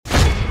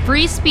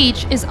Free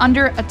speech is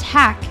under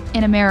attack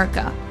in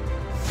America.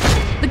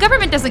 The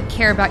government doesn't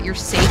care about your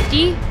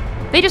safety.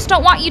 They just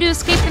don't want you to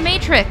escape the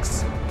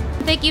Matrix.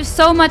 Thank you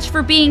so much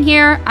for being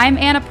here. I'm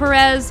Anna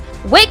Perez.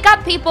 Wake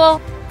up,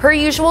 people! Per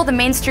usual, the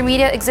mainstream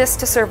media exists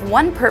to serve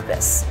one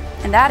purpose,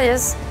 and that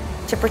is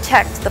to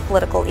protect the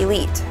political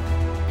elite.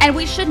 And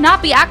we should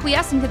not be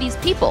acquiescing to these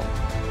people.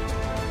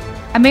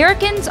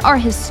 Americans are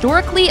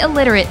historically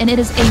illiterate, and it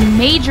is a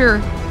major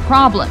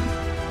problem.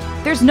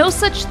 There's no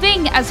such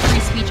thing as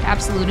free speech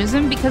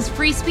absolutism because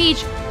free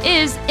speech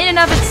is, in and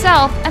of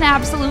itself, an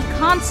absolute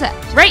concept.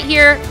 Right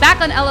here,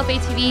 back on LFA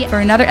TV for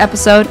another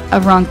episode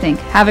of WrongThink.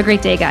 Have a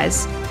great day,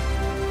 guys.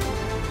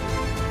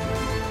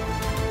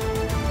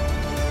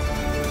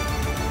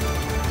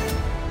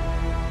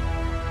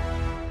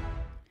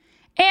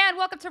 And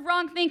welcome to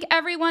WrongThink,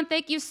 everyone.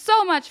 Thank you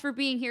so much for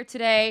being here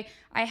today.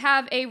 I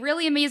have a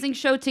really amazing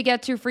show to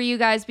get to for you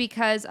guys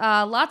because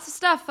lots of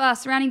stuff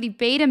surrounding the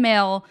beta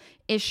male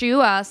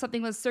issue.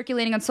 Something was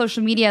circulating on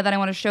social media that I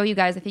want to show you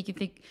guys. I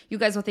think you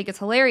guys will think it's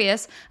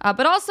hilarious,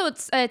 but also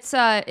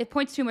it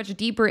points to a much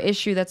deeper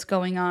issue that's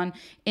going on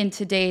in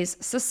today's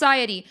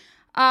society.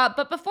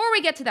 But before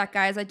we get to that,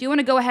 guys, I do want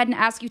to go ahead and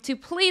ask you to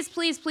please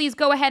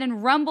go ahead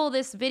and rumble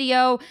this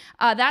video.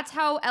 That's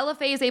how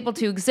LFA is able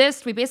to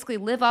exist. We basically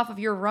live off of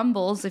your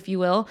rumbles, if you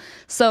will.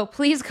 So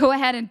please go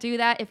ahead and do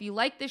that. If you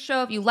like this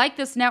show, if you like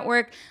this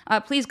network,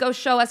 please go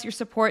show us your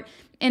support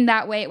in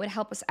that way. It would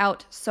help us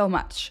out so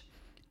much.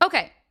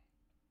 Okay,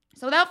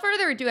 so without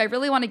further ado, I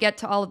really want to get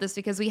to all of this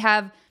because we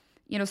have,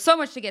 so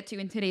much to get to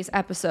in today's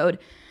episode.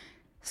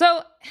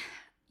 So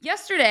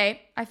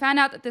yesterday, I found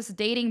out that this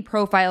dating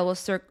profile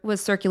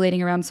was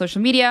circulating around social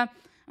media.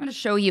 I'm going to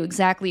show you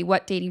exactly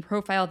what dating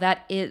profile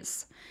that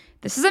is.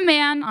 This is a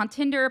man on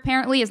Tinder,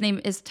 apparently. His name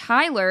is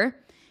Tyler,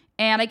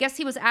 and I guess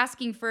he was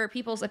asking for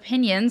people's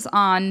opinions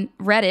on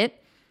Reddit.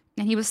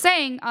 And he was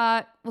saying,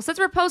 well, since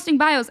we're posting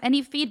bios,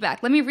 any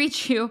feedback? Let me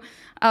read you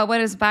what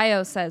his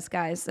bio says,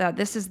 guys.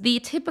 This is the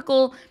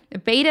typical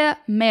beta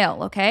male,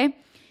 okay?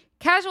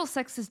 Casual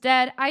sex is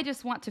dead. I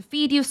just want to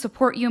feed you,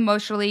 support you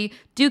emotionally,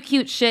 do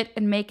cute shit,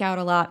 and make out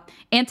a lot.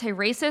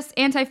 Anti-racist,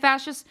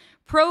 anti-fascist,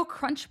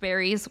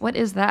 pro-crunchberries. What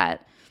is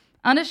that?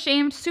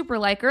 Unashamed, super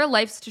liker.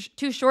 Life's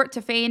too short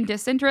to feign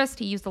disinterest.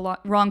 He used the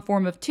wrong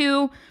form of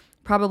two.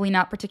 Probably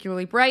not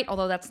particularly bright,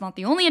 although that's not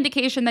the only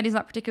indication that he's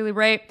not particularly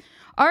bright.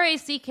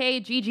 RACK,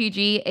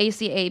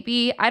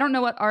 ACAB. I don't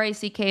know what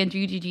RACK and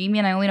GGG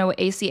mean. I only know what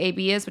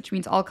ACAB is, which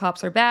means all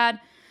cops are bad.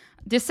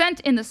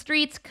 Dissent in the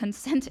streets,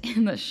 consent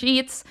in the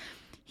sheets.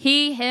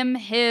 He, him,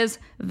 his,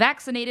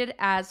 vaccinated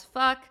as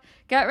fuck.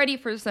 Get ready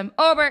for some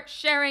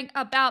oversharing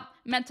about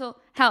mental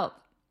health.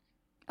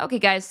 Okay,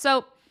 guys,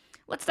 so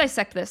let's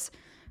dissect this.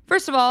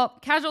 First of all,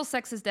 casual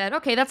sex is dead.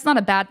 Okay, that's not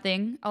a bad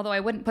thing, although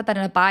I wouldn't put that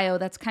in a bio.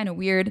 That's kind of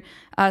weird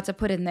to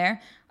put in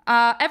there.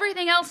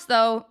 Everything else,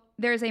 though,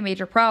 there's a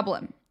major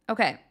problem.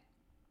 Okay.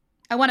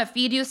 I want to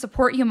feed you,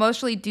 support you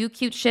emotionally, do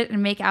cute shit,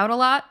 and make out a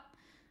lot.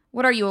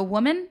 What are you, a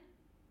woman?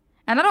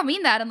 And I don't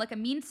mean that in like a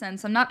mean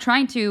sense. I'm not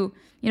trying to,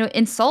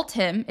 insult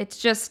him. It's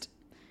just,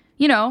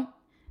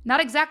 not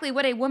exactly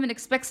what a woman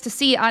expects to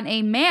see on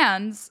a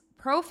man's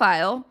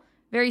profile.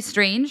 Very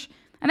strange.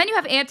 And then you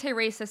have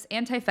anti-racist,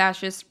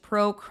 anti-fascist,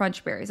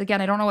 pro-crunchberries. Again,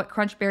 I don't know what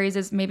crunchberries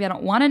is. Maybe I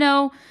don't want to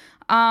know.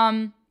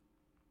 I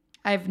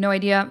have no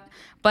idea.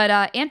 But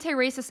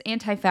anti-racist,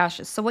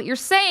 anti-fascist. So what you're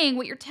saying,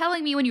 what you're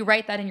telling me when you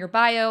write that in your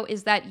bio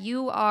is that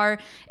you are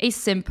a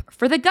simp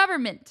for the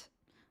government.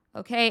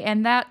 Okay?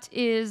 And that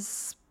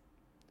is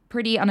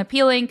pretty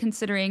unappealing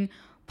considering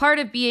part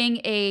of being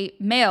a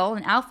male,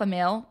 an alpha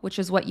male, which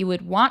is what you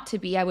would want to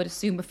be, I would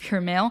assume, if you're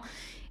a male,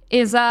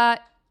 is kind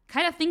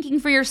of thinking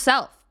for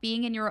yourself,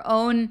 being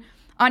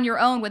on your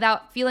own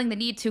without feeling the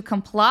need to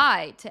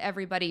comply to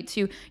everybody,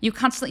 you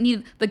constantly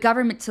need the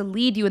government to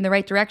lead you in the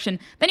right direction.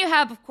 Then you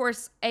have, of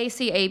course,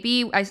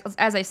 ACAB.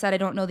 As I said, I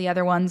don't know the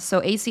other ones.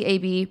 So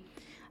ACAB,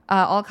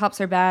 all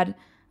cops are bad.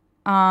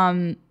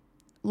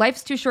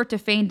 Life's too short to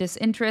feign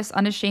disinterest,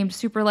 unashamed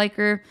super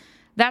liker.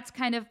 That's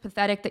kind of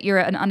pathetic that you're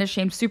an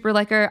unashamed super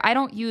liker. I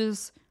don't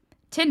use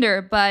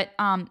Tinder, but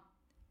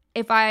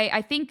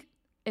I think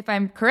if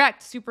I'm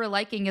correct, super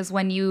liking is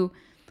when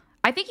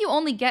I think you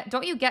only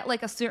don't you get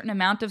like a certain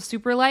amount of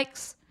super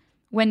likes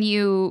when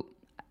you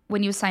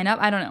sign up?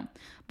 I don't know.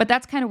 But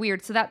that's kind of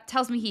weird. So that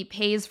tells me he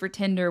pays for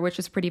Tinder, which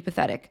is pretty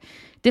pathetic.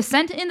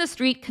 Dissent in the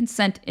street,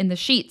 consent in the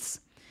sheets.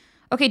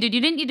 Okay, dude,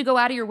 you didn't need to go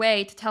out of your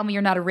way to tell me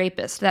you're not a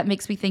rapist. That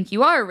makes me think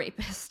you are a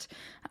rapist.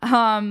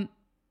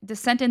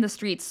 Dissent in the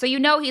streets. So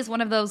he's one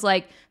of those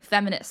like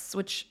feminists,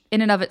 which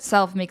in and of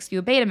itself makes you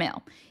a beta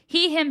male.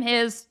 He, him,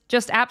 his,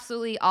 just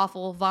absolutely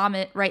awful.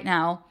 Vomit right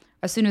now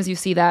as soon as you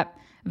see that.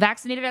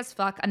 Vaccinated as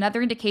fuck,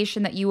 another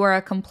indication that you are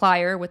a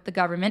complier with the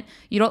government.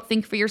 You don't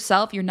think for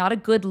yourself. You're not a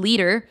good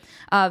leader.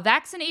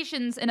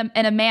 Vaccinations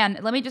in a man,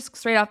 let me just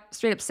straight up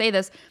say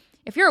this.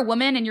 if you're a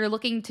woman and you're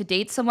looking to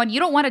date someone, you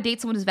don't want to date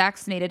someone who's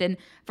vaccinated. And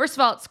first of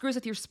all, it screws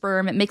with your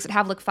sperm. It makes it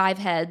have like 5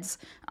 heads.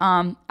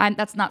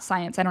 That's not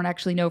science. I don't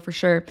actually know for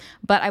sure,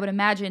 but I would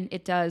imagine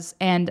it does.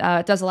 And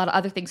it does a lot of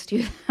other things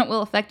too that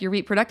will affect your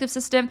reproductive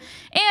system,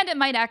 and it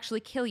might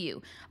actually kill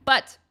you.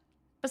 But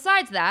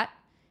besides that,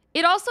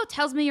 it also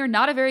tells me you're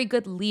not a very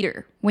good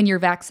leader when you're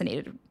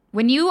vaccinated.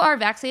 When you are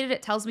vaccinated,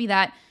 it tells me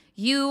that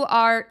you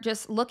are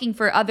just looking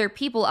for other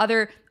people,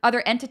 other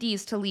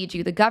entities to lead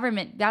you. The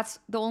government, that's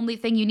the only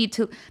thing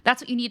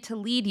that's what you need to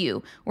lead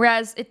you.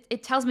 Whereas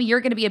it tells me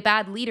you're going to be a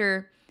bad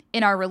leader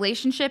in our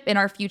relationship, in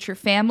our future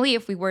family,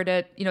 if we were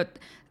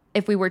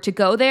to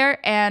go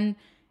there. And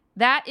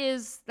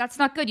that's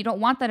not good. You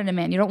don't want that in a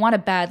man. You don't want a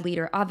bad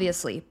leader,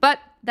 obviously. But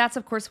that's,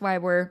 of course, why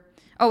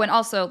and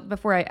also,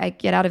 before I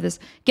get out of this,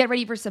 get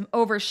ready for some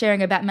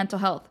oversharing about mental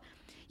health.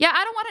 Yeah,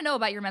 I don't want to know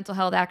about your mental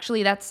health,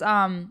 actually. That's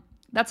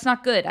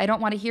not good. I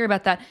don't want to hear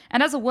about that.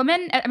 And as a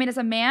woman, as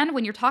a man,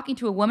 when you're talking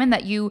to a woman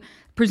that you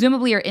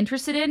presumably are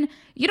interested in,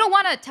 you don't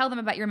want to tell them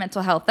about your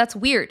mental health. That's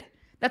weird.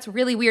 That's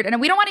really weird. And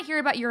we don't want to hear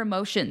about your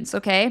emotions,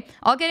 okay?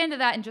 I'll get into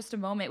that in just a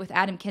moment with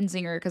Adam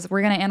Kinzinger, because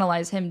we're going to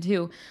analyze him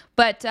too.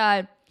 But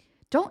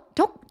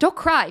don't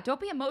cry.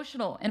 Don't be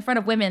emotional in front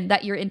of women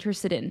that you're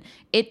interested in.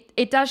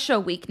 It does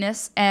show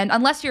weakness. And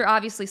unless you're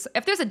obviously,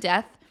 if there's a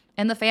death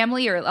in the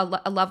family or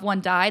a loved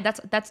one died,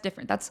 that's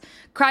different. That's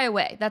cry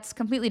away. That's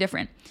completely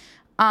different.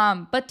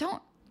 But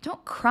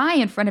don't cry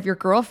in front of your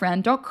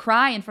girlfriend. Don't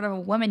cry in front of a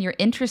woman you're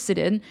interested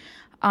in,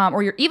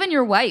 or even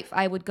your wife.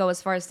 I would go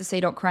as far as to say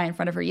don't cry in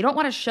front of her. You don't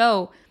want to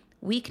show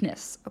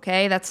weakness.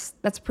 Okay, that's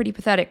pretty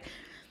pathetic.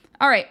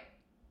 All right.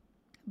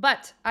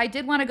 But I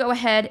did want to go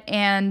ahead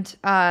and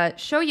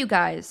show you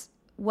guys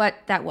what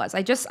that was.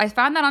 I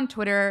found that on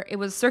Twitter. It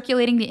was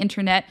circulating the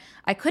internet.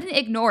 I couldn't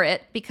ignore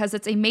it because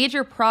it's a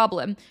major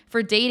problem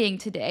for dating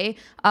today.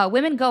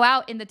 Women go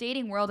out in the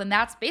dating world, and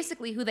that's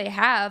basically who they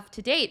have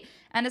to date.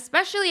 And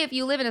especially if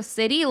you live in a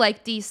city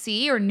like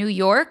DC or New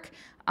York,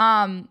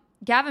 Gavin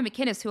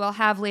McInnes, who I'll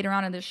have later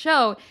on in the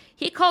show,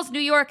 he calls New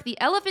York the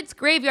elephant's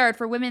graveyard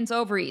for women's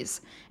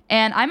ovaries.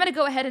 And I'm going to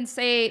go ahead and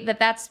say that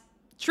that's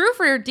true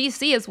for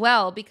DC as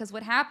well, because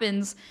what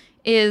happens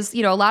is,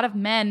 a lot of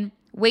men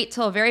wait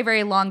till a very,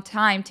 very long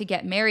time to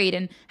get married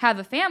and have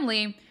a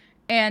family.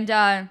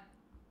 And,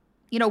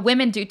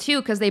 women do too,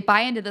 because they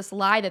buy into this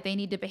lie that they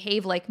need to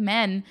behave like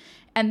men.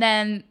 And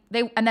then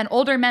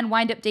older men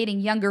wind up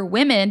dating younger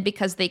women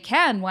because they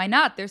can. Why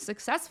not? They're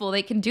successful.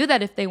 They can do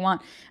that if they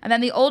want. And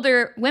then the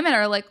older women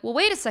are like, well,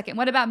 wait a second.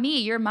 What about me?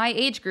 You're my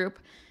age group.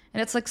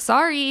 And it's like,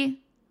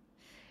 sorry,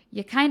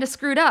 you kind of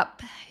screwed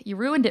up. You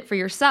ruined it for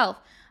yourself.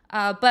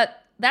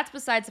 But that's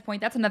besides the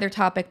point. That's another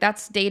topic.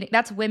 That's dating.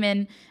 That's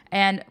women.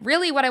 And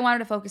really what I wanted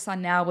to focus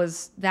on now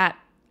was that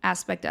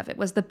aspect of it,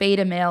 was the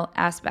beta male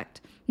aspect.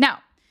 Now,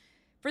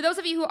 for those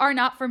of you who are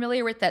not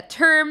familiar with that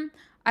term,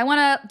 I want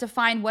to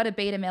define what a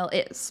beta male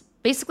is.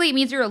 Basically, it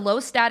means you're a low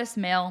status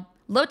male,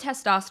 low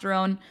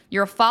testosterone,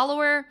 you're a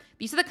follower.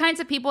 These are the kinds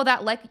of people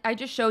that, like I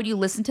just showed you,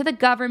 listen to the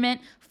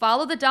government,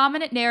 follow the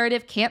dominant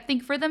narrative, can't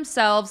think for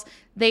themselves.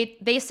 They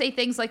say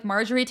things like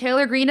Marjorie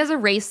Taylor Greene is a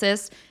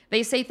racist.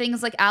 They say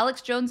things like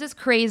Alex Jones is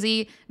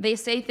crazy. They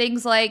say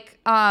things like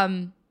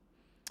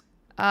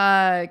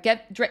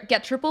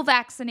get triple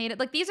vaccinated.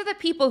 Like, these are the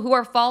people who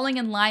are falling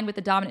in line with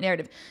the dominant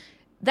narrative.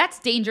 That's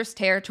dangerous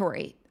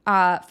territory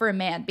for a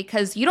man,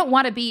 because you don't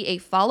want to be a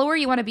follower.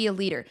 You want to be a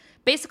leader.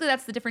 Basically,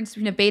 that's the difference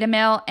between a beta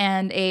male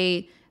and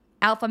a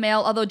alpha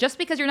male. Although just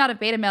because you're not a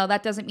beta male,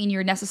 that doesn't mean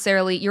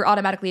you're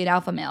automatically an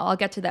alpha male. I'll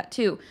get to that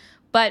too.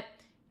 But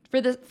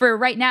for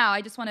right now,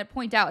 I just want to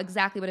point out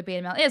exactly what a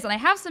beta male is. And I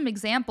have some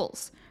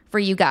examples for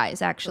you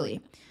guys,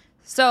 actually.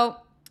 So,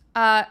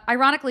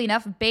 ironically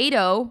enough,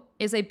 Beto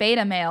is a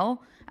beta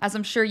male. As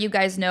I'm sure you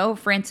guys know,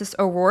 Francis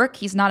O'Rourke,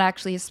 he's not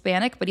actually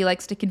Hispanic, but he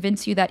likes to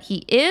convince you that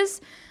he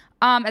is.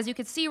 As you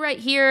can see right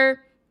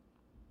here,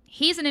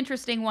 he's an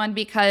interesting one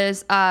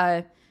because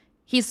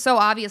he's so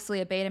obviously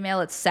a beta male,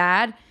 it's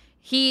sad.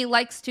 He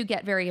likes to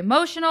get very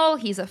emotional.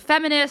 He's a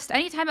feminist.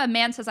 Anytime a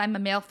man says, I'm a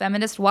male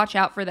feminist, watch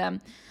out for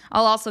them.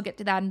 I'll also get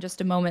to that in just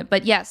a moment.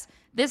 But yes,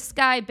 this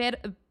guy,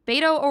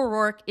 Beto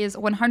O'Rourke, is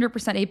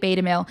 100% a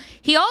beta male.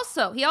 He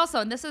also,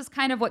 and this is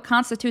kind of what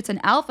constitutes an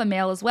alpha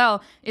male as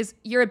well, is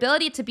your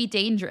ability to be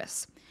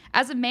dangerous.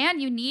 As a man,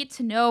 you need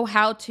to know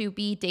how to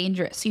be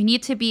dangerous. You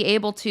need to be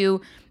able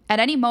to, at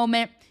any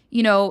moment,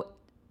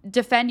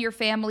 defend your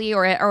family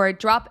or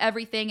drop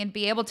everything and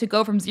be able to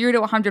go from 0 to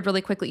 100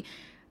 really quickly.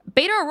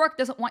 Beto O'Rourke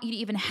doesn't want you to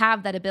even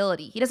have that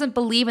ability. He doesn't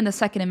believe in the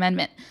Second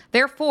Amendment.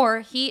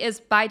 Therefore, he is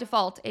by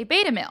default a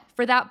beta male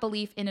for that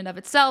belief in and of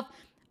itself,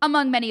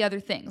 among many other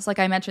things. Like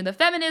I mentioned, the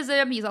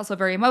feminism, he's also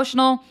very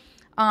emotional.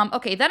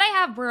 Okay, then I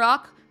have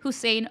Barack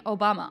Hussein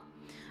Obama,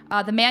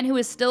 the man who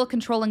is still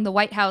controlling the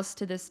White House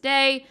to this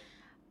day.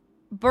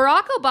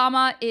 Barack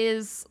Obama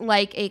is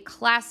like a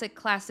classic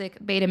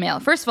beta male.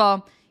 First of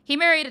all, he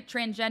married a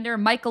transgender,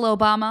 Michael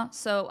Obama,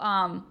 so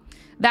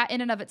that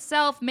in and of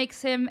itself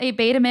makes him a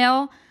beta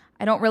male.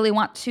 I don't really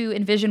want to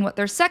envision what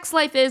their sex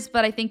life is,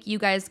 but I think you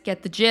guys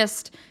get the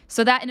gist.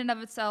 So that in and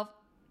of itself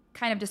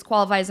kind of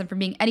disqualifies him from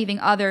being anything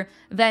other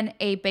than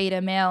a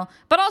beta male.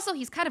 But also,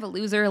 he's kind of a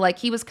loser. Like,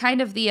 he was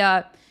kind of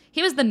the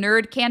he was the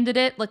nerd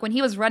candidate. Like, when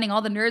he was running,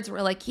 all the nerds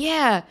were like,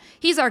 yeah,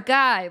 he's our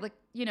guy. Like,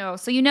 you know,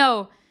 so you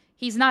know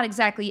he's not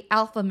exactly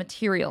alpha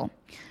material.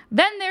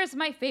 Then there's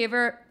my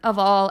favorite of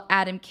all,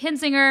 Adam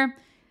Kinzinger.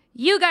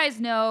 You guys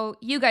know,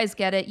 you guys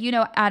get it. You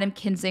know Adam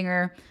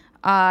Kinzinger.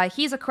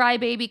 He's a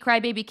crybaby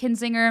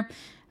Kinzinger.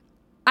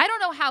 I don't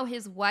know how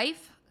his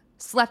wife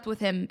slept with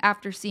him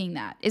after seeing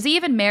that. Is he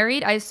even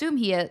married? I assume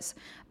he is.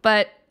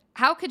 But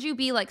how could you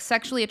be like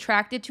sexually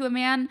attracted to a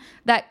man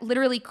that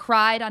literally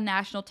cried on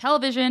national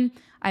television?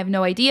 I have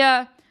no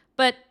idea.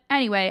 But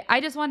anyway, I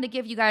just wanted to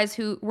give you guys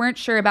who weren't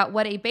sure about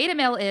what a beta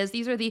male is.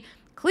 These are the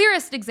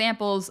clearest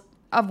examples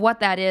of what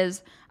that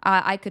is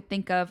I could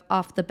think of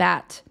off the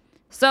bat.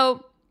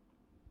 So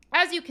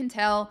as you can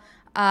tell,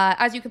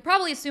 as you could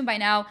probably assume by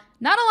now,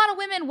 not a lot of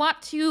women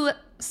want to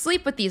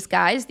sleep with these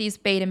guys, these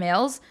beta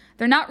males.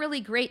 They're not really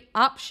great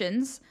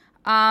options.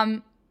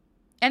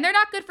 And they're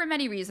not good for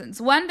many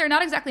reasons. One, they're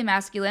not exactly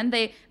masculine.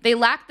 They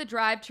lack the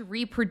drive to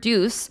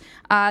reproduce.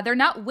 They're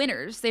not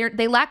winners.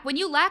 They lack, when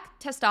you lack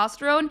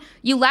testosterone,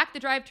 you lack the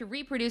drive to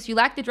reproduce. You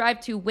lack the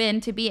drive to win,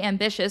 to be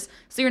ambitious.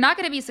 So you're not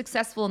going to be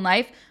successful in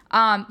life.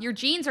 Your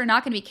genes are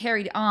not going to be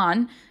carried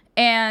on,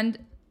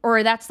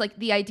 or that's like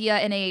the idea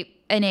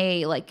in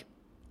a like.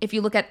 If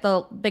you look at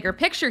the bigger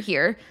picture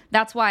here,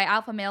 that's why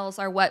alpha males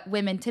are what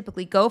women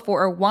typically go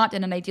for or want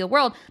in an ideal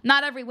world.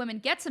 Not every woman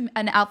gets an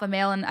alpha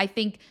male, and I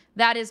think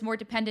that is more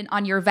dependent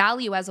on your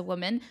value as a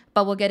woman,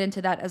 but we'll get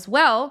into that as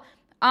well.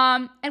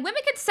 And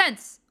women can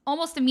sense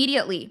almost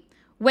immediately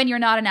when you're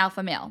not an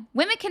alpha male.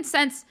 Women can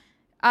sense,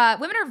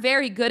 women are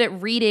very good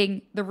at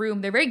reading the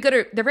room. They're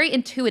very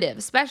intuitive,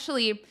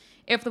 especially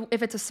if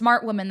it's a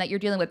smart woman that you're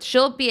dealing with.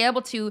 She'll be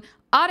able to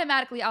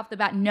automatically off the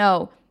bat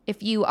know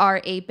if you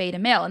are a beta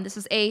male. And this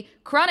is a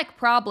chronic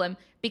problem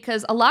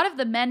because a lot of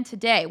the men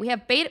today, we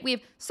have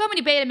so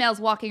many beta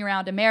males walking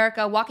around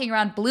America, walking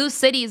around blue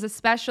cities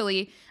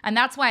especially. And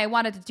that's why I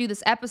wanted to do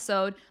this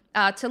episode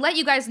to let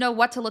you guys know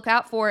what to look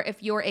out for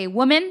if you're a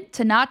woman,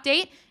 to not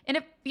date. And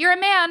if you're a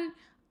man,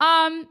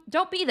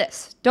 don't be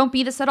this. Don't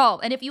be this at all.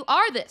 And if you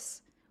are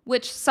this,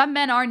 which some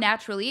men are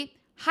naturally,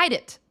 hide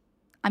it.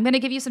 I'm going to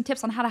give you some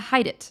tips on how to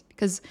hide it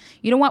because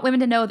you don't want women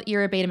to know that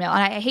you're a beta male.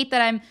 And I hate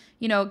that I'm,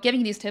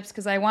 giving these tips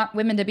because I want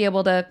women to be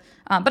able to,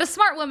 but a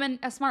smart woman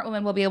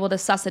will be able to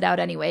suss it out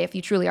anyway if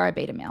you truly are a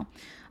beta male.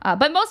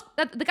 But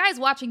the guys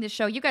watching this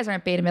show, you guys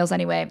aren't beta males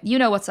anyway. You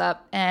know what's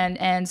up.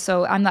 And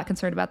so I'm not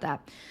concerned about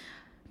that.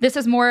 This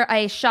is more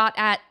a shot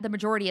at the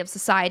majority of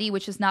society,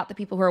 which is not the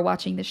people who are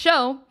watching the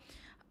show.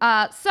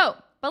 But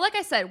like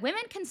I said,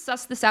 women can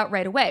suss this out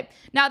right away.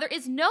 Now, there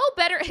is no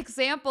better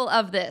example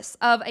of this,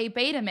 of a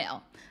beta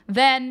male,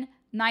 than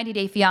 90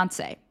 Day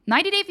Fiancé.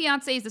 90 Day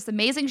Fiancé is this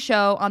amazing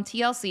show on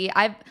TLC.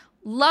 I've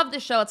loved the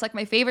show. It's like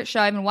my favorite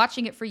show. I've been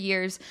watching it for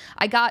years.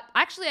 I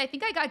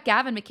think I got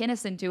Gavin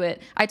McInnes into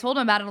it. I told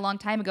him about it a long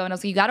time ago, and I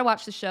was like, you got to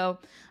watch the show.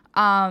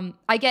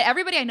 I get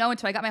everybody I know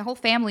into it. I got my whole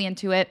family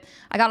into it.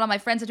 I got all my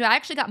friends into it. I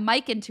actually got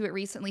Mike into it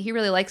recently. He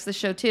really likes the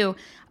show too.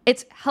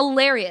 It's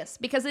hilarious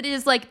because it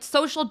is like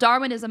social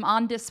Darwinism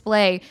on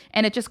display,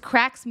 and it just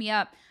cracks me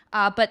up.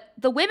 But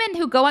the women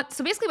who go on,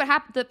 so basically what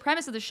happened, the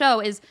premise of the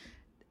show is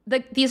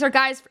these are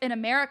guys in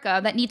America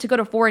that need to go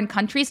to foreign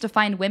countries to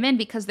find women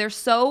because they're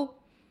so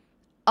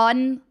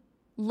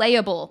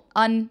unlayable,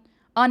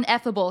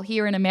 uneffable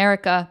here in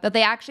America that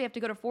they actually have to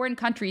go to foreign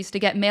countries to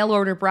get mail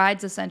order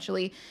brides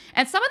essentially.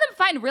 And some of them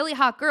find really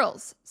hot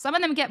girls. Some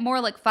of them get more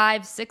like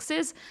 5,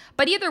 6s.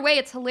 But either way,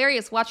 it's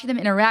hilarious watching them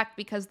interact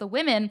because the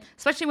women,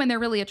 especially when they're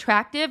really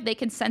attractive, they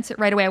can sense it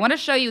right away. I want to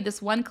show you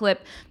this one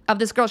clip of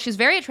this girl. She's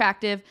very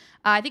attractive.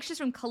 I think she's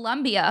from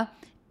Colombia.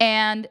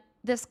 And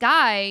this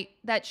guy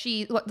that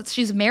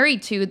she's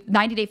married to,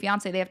 90 Day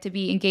Fiancé, they have to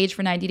be engaged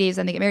for 90 days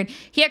and they get married.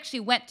 He actually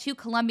went to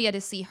Colombia to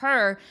see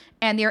her,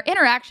 and their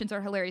interactions are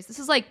hilarious. This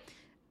is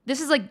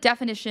like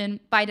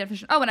definition by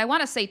definition. Oh, and I want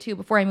to say too,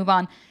 before I move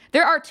on,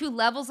 there are 2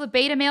 levels of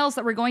beta males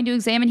that we're going to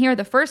examine here.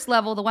 The first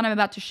level, the one I'm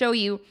about to show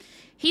you,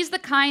 he's the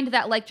kind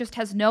that like just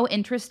has no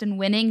interest in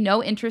winning,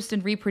 no interest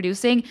in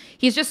reproducing.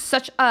 He's just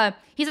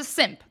he's a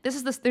simp.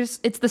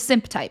 It's the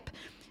simp type.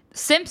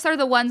 Simps are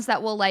the ones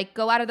that will like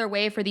go out of their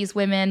way for these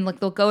women.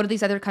 Like they'll go to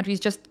these other countries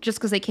just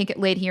because they can't get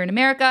laid here in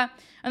America.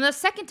 And the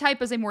second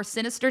type is a more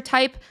sinister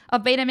type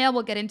of beta male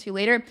we'll get into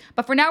later.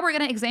 But for now, we're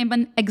going to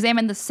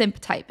examine the simp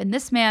type. And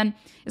this man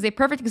is a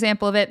perfect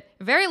example of it.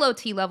 Very low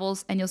T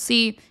levels. And you'll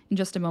see in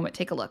just a moment.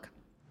 Take a look.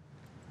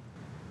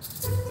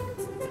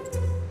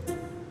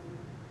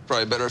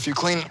 Probably better if you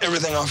clean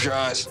everything off your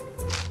eyes.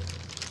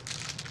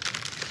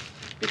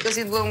 Because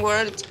it won't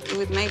work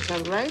with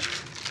makeup, right?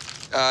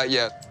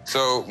 Yeah.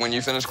 So when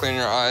you finish cleaning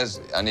your eyes,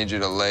 I need you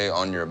to lay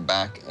on your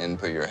back and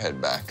put your head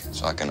back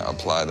so I can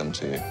apply them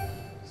to you.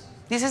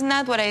 This is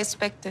not what I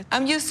expected.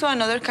 I'm used to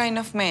another kind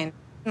of man.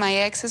 My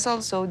ex is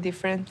also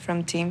different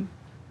from Tim.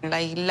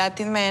 Like,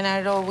 Latin men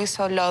are always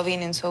so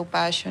loving and so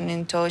passionate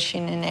and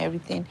touching and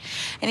everything.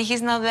 And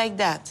he's not like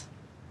that.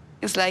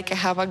 It's like I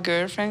have a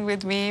girlfriend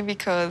with me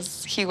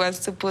because he wants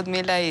to put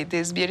me like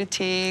these beauty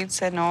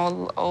tips and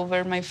all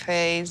over my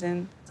face.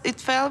 And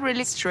it felt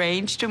really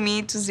strange to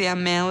me to see a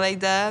man like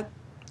that.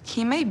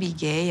 He may be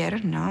gay, I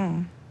don't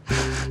know.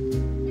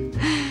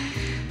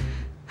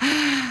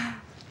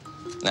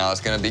 Now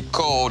it's gonna be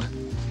cold,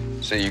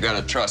 so you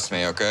gotta trust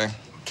me, okay?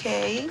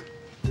 Okay.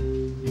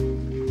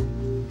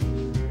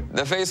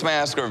 The face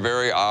masks are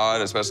very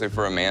odd, especially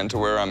for a man to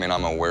wear. I mean,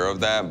 I'm aware of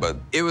that, but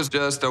it was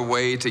just a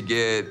way to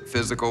get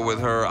physical with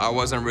her. I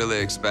wasn't really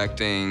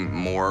expecting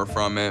more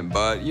from it,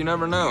 but you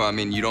never know. I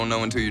mean, you don't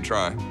know until you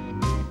try.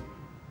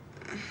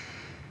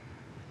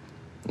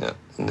 Yep,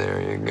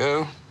 there you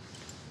go.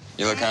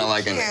 You look kind of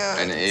like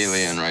an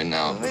alien right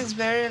now. It's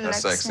very a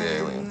sexy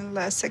alien.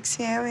 A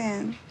sexy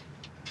alien.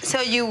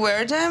 So you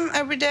wear them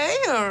every day,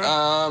 or?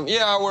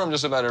 Yeah, I wear them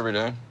just about every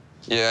day.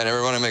 Yeah, and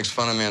everybody makes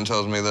fun of me and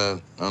tells me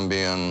that I'm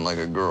being like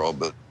a girl,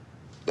 but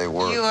they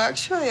work. You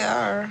actually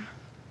are.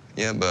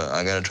 Yeah, but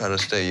I gotta try to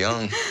stay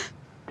young.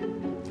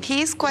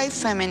 He's quite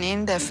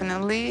feminine,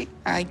 definitely.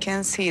 I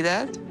can see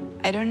that.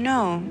 I don't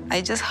know.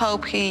 I just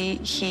hope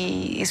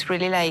he is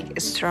really like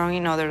strong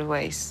in other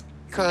ways,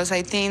 because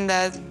I think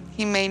that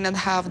he may not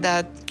have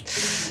that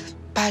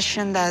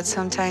passion that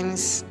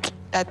sometimes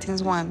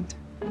Latins want.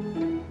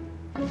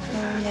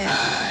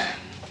 Yeah.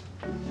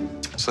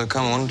 So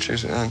come on, why don't you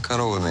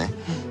cuddle with me?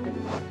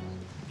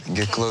 And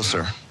get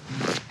closer.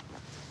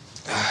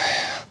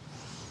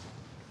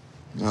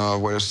 Oh,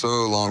 I've waited so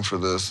long for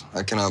this.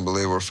 I cannot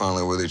believe we're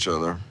finally with each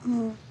other. I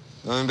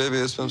mean, baby,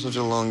 it's been such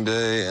a long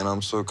day, and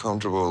I'm so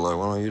comfortable. Like,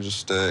 why don't you just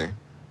stay?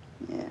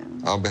 Yeah.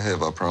 I'll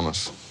behave, I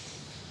promise.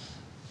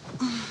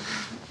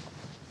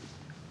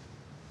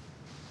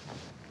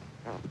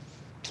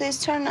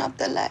 Please turn off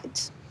the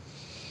lights.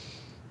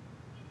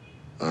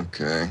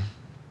 Okay.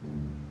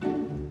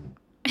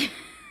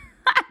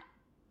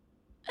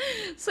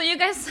 So you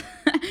guys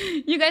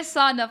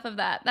saw enough of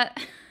that.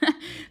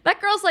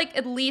 That girl's like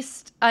at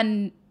least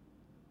an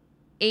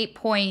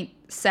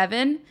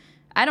 8.7.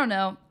 I don't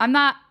know. I'm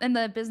not in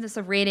the business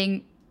of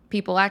rating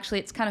people. Actually,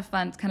 it's kind of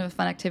fun. It's kind of a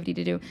fun activity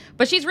to do.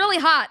 But she's really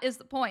hot is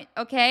the point,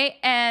 okay?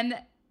 And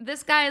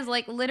this guy is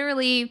like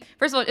literally,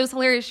 first of all, it was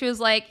hilarious. She was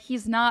like,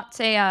 he's not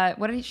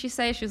what did she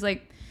say? She was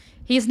like,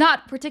 he's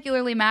not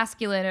particularly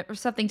masculine or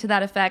something to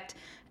that effect.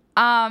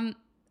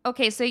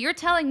 Okay, so you're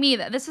telling me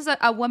that this is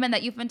a woman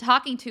that you've been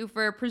talking to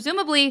for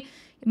presumably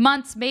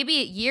months, maybe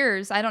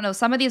years. I don't know.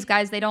 Some of these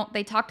guys, they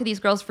talk to these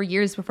girls for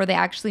years before they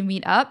actually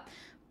meet up.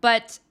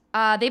 But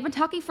they've been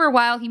talking for a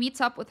while. He meets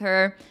up with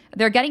her.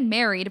 They're getting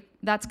married.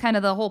 That's kind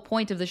of the whole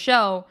point of the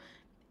show.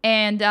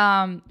 And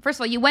first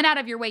of all, you went out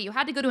of your way. You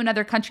had to go to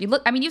another country.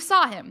 Look, I mean, you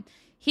saw him.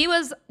 He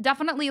was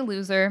definitely a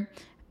loser.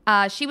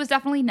 She was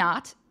definitely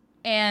not.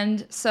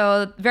 And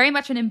so very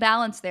much an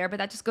imbalance there. But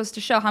that just goes to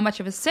show how much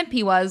of a simp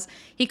he was.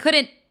 He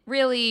couldn't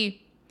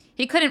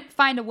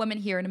find a woman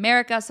here in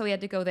America, so he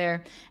had to go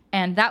there.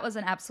 And that was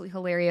an absolutely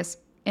hilarious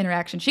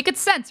interaction. She could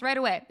sense right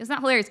away. It's not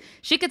hilarious.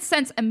 She could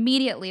sense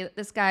immediately that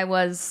this guy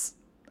was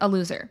a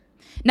loser.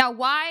 Now,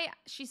 why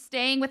she's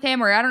staying with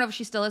him, or I don't know if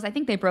she still is. I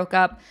think they broke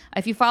up.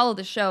 If you follow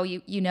the show,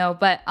 you know.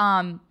 But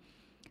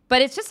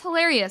it's just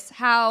hilarious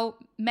how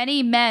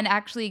many men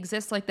actually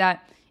exist like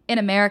that in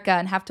America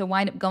and have to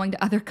wind up going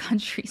to other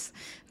countries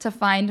to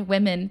find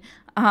women.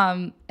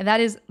 And that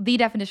is the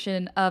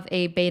definition of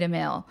a beta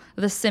male,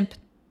 the simp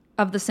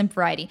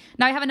variety.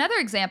 Now I have another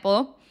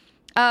example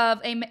of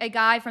a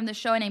guy from the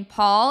show named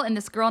Paul and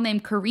this girl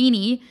named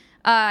Karini.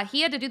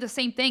 He had to do the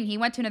same thing. He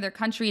went to another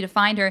country to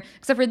find her,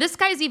 except for this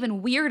guy's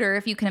even weirder,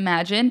 if you can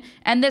imagine.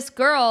 And this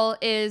girl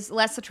is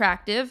less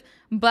attractive,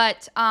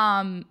 but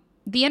the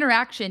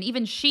interaction,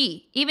 even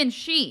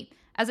she,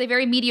 as a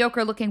very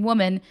mediocre looking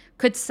woman,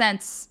 could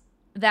sense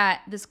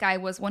that this guy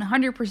was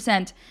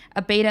 100%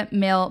 a beta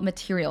male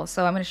material.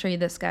 So I'm going to show you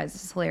this, guys.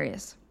 This is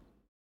hilarious.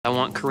 I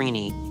want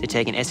Karini to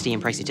take an STD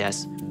and pregnancy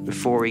test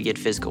before we get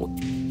physical.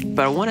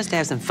 But I want us to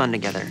have some fun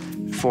together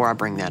before I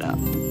bring that up.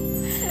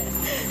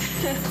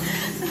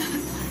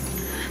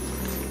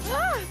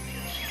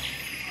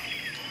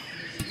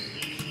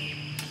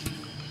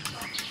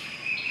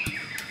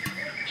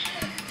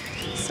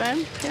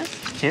 Sam, yes?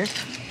 Here?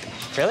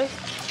 Really?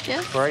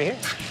 Yeah. We're already here.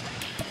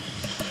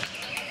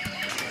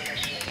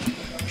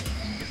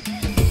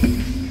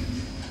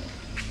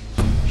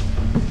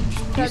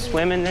 You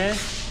swim in there?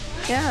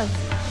 Yes.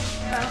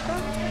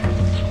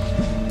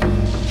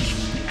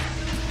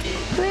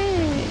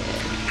 Please.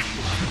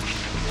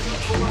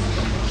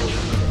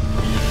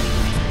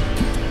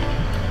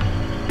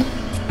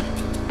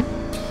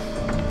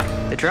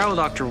 The travel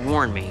doctor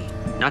warned me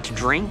not to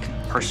drink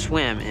or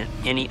swim in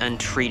any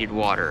untreated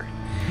water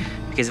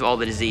because of all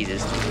the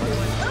diseases.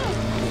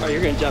 Oh,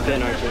 you're gonna jump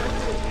in, aren't you?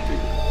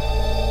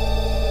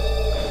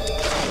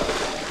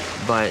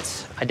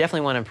 But I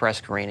definitely want to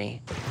impress Karini.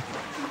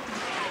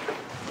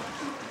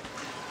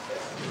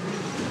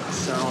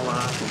 So,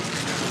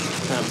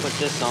 I'm gonna put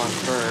this on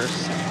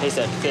first, in case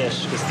that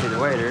fish gets through the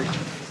water.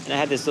 And I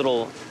had this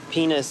little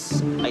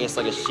penis, I guess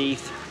like a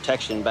sheath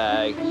protection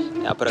bag.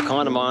 I'll put a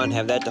condom on,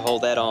 have that to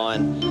hold that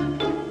on.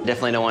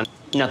 Definitely don't want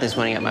nothing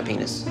swimming up my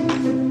penis.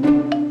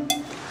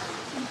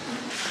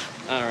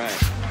 All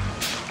right.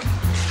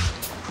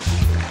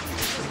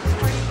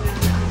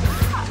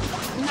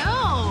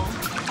 No!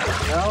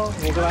 No?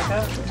 Can you go back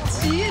up?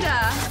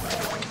 Tira!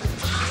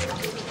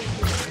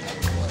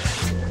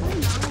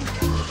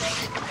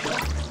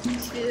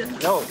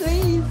 No.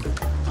 Please.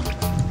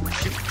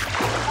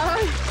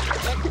 Ai.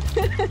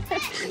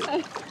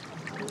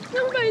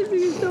 Não faz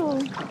isso.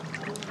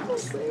 Não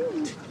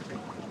sei.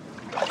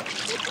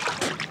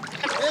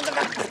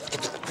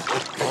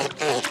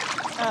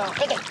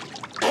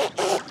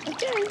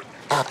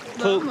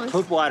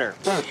 Poop water.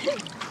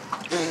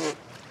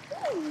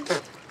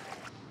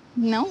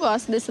 Não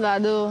gosto desse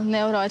lado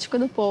neurótico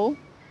do Paul.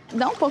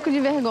 Dá um pouco de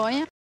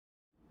vergonha.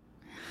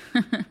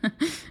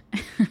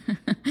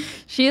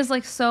 She is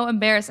like so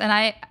embarrassed, and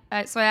I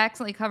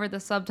accidentally covered the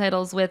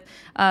subtitles with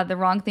the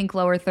WrongThink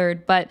lower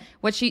third. But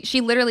what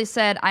she literally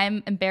said,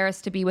 "I'm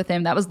embarrassed to be with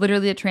him." That was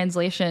literally a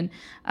translation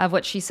of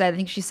what she said. I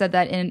think she said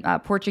that in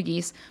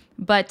Portuguese.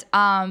 But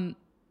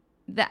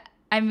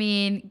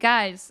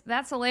guys,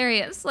 that's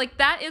hilarious. Like,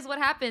 that is what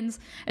happens.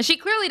 And she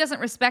clearly doesn't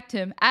respect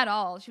him at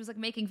all. She was like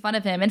making fun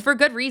of him, and for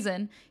good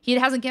reason. He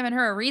hasn't given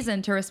her a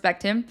reason to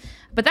respect him.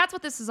 But that's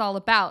what this is all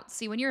about.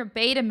 See, when you're a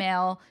beta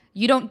male,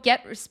 you don't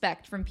get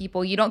respect from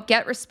people. You don't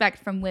get respect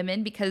from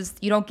women because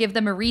you don't give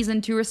them a reason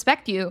to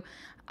respect you.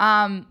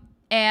 And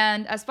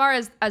as far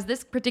as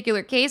this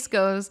particular case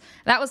goes,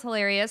 that was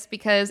hilarious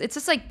because it's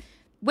just like,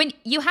 when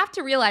you have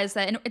to realize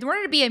that in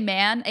order to be a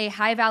man, a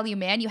high value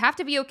man, you have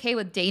to be okay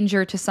with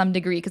danger to some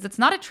degree, because it's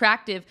not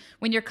attractive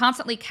when you're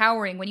constantly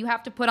cowering, when you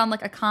have to put on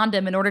like a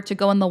condom in order to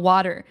go in the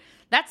water.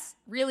 That's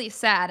really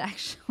sad,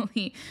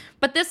 actually.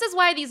 But this is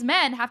why these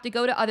men have to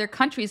go to other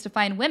countries to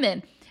find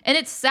women. And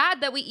it's sad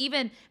that we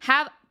even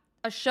have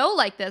a show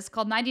like this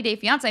called 90 Day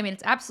Fiancé. I mean,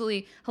 it's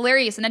absolutely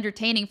hilarious and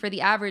entertaining for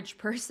the average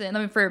person. I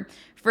mean, for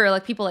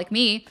like people like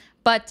me.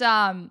 But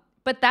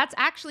that's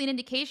actually an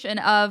indication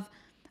of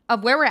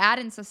where we're at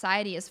in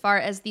society as far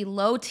as the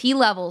low T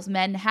levels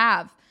men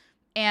have,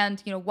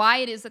 and why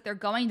it is that they're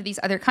going to these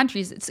other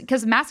countries. It's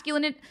because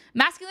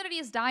masculinity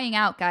is dying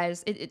out,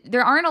 guys.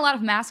 There aren't a lot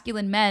of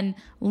masculine men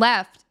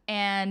left,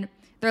 and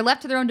they're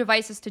left to their own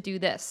devices to do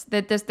this.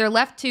 They're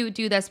left to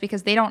do this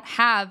because they don't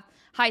have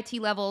high T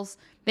levels.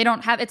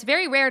 It's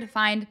very rare to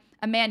find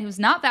a man who's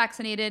not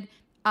vaccinated,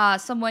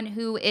 someone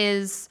who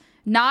is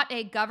not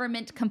a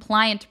government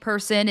compliant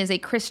person, is a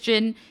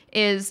Christian,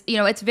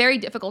 it's very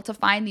difficult to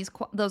find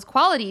those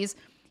qualities,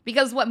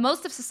 because what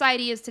most of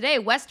society is today,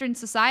 Western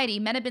society,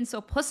 men have been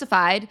so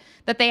pussified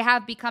that they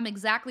have become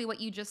exactly what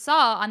you just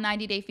saw on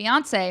 90 Day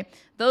Fiancé.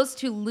 Those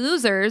two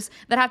losers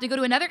that have to go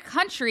to another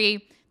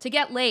country to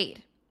get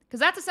laid, because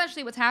that's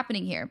essentially what's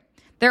happening here.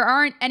 There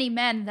aren't any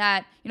men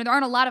that, there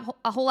aren't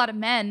a whole lot of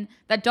men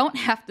that don't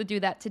have to do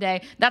that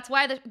today. That's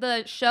why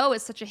the show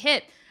is such a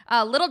hit.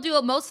 Little do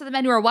most of the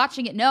men who are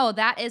watching it know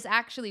that is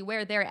actually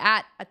where they're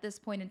at this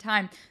point in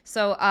time.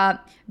 So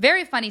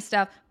very funny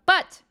stuff.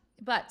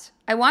 But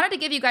I wanted to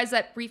give you guys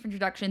that brief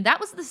introduction. That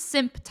was the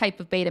simp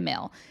type of beta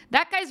male.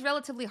 That guy's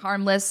relatively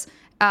harmless.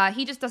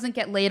 He just doesn't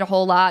get laid a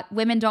whole lot.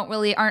 Women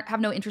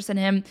have no interest in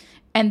him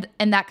and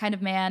that kind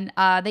of man.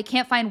 They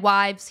can't find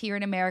wives here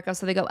in America,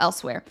 so they go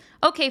elsewhere.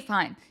 Okay,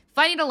 fine.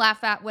 Funny to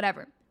laugh at,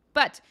 whatever.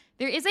 But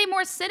there is a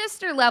more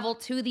sinister level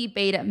to the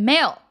beta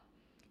male.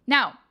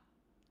 Now,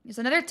 there's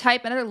another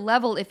type, another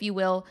level, if you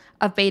will,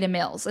 of beta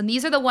males. And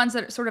these are the ones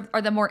that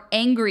are the more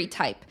angry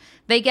type.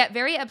 They get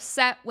very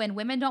upset when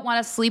women don't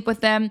want to sleep with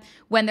them,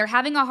 when they're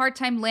having a hard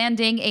time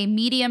landing a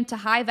medium to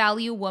high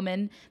value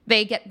woman.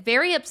 They get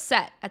very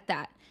upset at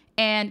that.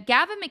 And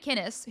Gavin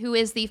McInnes, who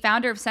is the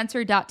founder of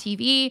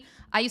Censored.tv,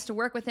 I used to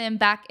work with him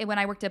back when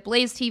I worked at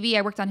Blaze TV.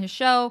 I worked on his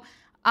show.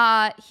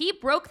 He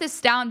broke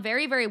this down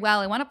very, very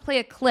well. I want to play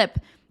a clip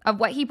of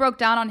what he broke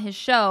down on his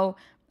show.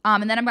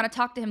 And then I'm going to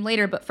talk to him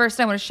later. But first,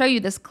 I want to show you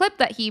this clip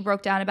that he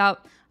broke down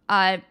about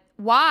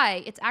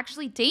why it's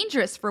actually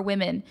dangerous for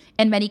women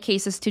in many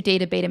cases to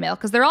date a beta male.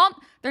 Because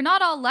they're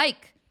not all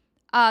like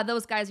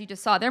those guys you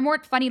just saw. They're more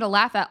funny to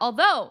laugh at.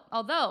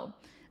 Although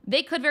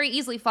they could very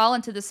easily fall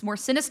into this more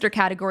sinister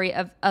category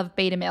of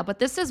beta male. But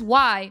this is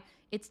why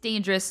it's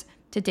dangerous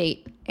to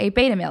date a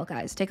beta male,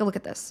 guys. Take a look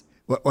at this.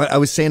 What I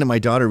was saying to my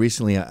daughter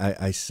recently,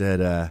 I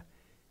said,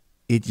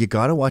 you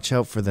got to watch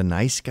out for the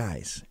nice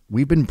guys.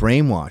 We've been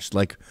brainwashed.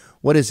 Like,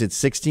 what is it,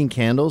 16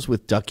 Candles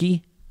with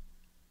Ducky?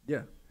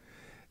 Yeah.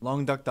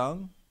 Long Duck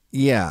Dong?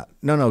 Yeah.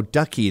 No,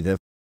 Ducky, the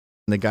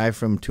guy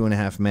from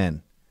 2.5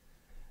 Men.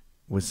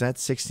 Was that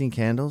 16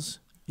 Candles?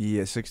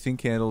 Yeah, 16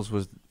 Candles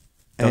was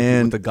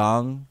Ducky with the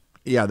gong.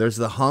 Yeah, there's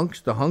the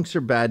hunks. The hunks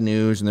are bad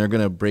news, and they're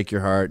going to break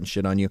your heart and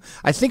shit on you.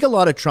 I think a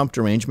lot of Trump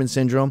derangement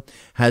syndrome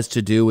has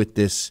to do with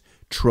this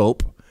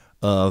trope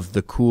of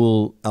the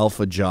cool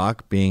alpha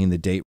jock being the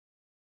date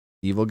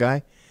evil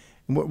guy.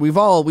 We've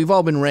all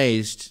been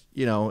raised,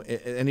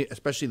 and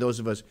especially those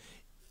of us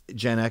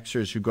Gen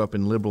Xers who grew up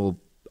in liberal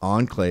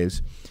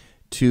enclaves,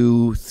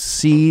 to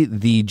see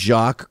the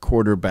jock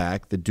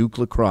quarterback, the Duke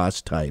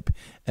Lacrosse type,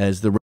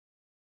 as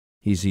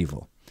he's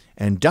evil.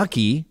 And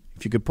Ducky,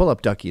 If you could pull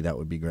up Ducky, that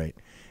would be great.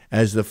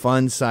 As the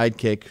fun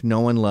sidekick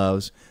no one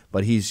loves,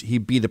 but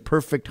he'd be the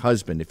perfect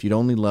husband if you'd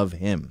only love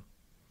him.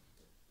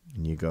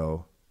 And you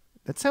go,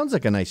 that sounds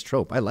like a nice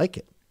trope. I like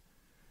it.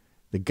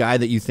 The guy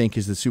that you think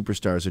is the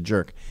superstar is a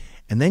jerk.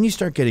 And then you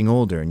start getting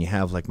older and you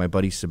have like my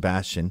buddy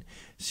Sebastian.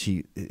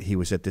 He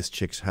was at this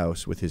chick's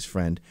house with his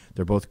friend.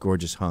 They're both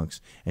gorgeous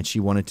hunks. And she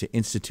wanted to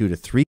institute a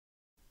 3.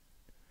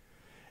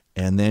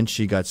 And then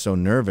she got so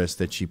nervous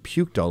that she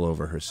puked all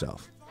over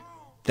herself.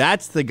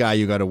 That's the guy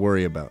you got to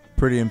worry about.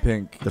 Pretty in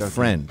Pink. The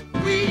friend.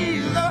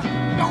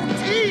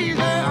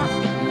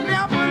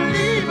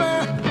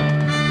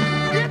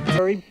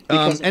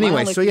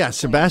 Anyway, so yeah,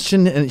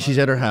 Sebastian, and she's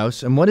at her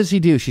house. And what does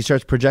he do? She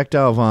starts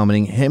projectile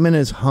vomiting. Him and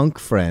his hunk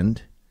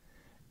friend,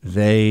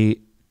 they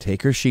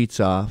take her sheets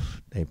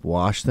off. They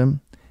wash them.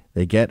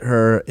 They get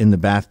her in the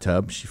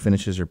bathtub. She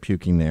finishes her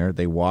puking there.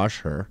 They wash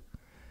her.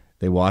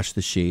 They wash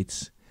the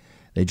sheets.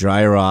 They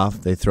dry her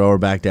off. They throw her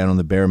back down on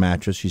the bare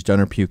mattress. She's done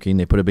her puking.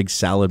 They put a big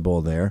salad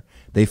bowl there.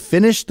 They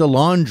finish the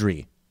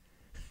laundry.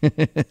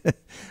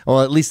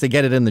 Well, at least they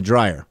get it in the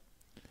dryer.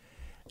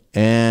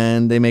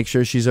 And they make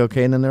sure she's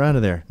okay, and then they're out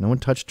of there. No one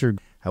touched her.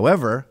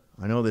 However,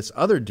 I know this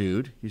other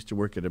dude used to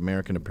work at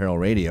American Apparel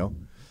Radio,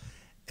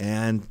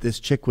 and this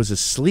chick was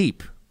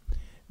asleep,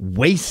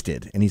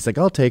 wasted. And he's like,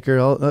 I'll take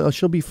her.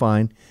 She'll be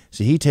fine.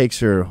 So he takes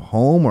her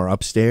home or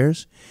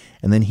upstairs,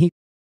 and then he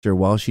takes her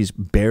while she's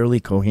barely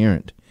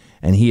coherent.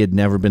 And he had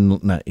never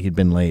been, he'd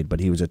been laid, but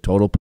he was a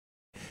total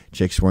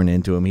chicks weren't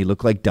into him. He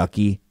looked like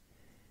Ducky.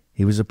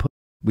 He was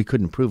we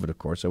couldn't prove it, of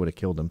course. I would have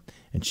killed him.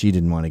 And she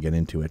didn't want to get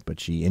into it, but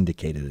she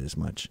indicated it as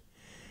much.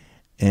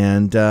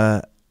 And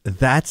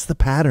that's the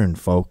pattern,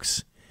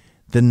 folks.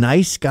 The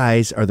nice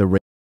guys are the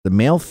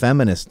male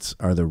feminists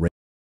are the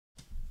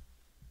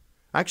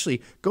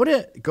Actually, go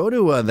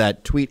to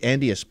that tweet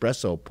Andy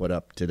Espresso put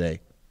up today.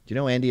 Do you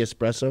know Andy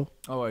Espresso?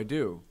 Oh, I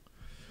do.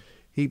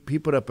 He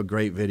put up a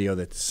great video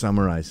that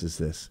summarizes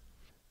this.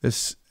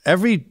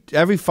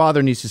 Every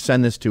father needs to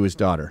send this to his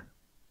daughter.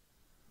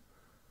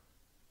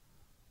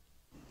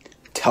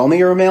 Tell me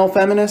you're a male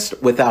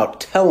feminist without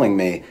telling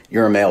me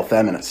you're a male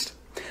feminist.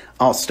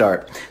 I'll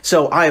start.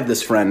 So I have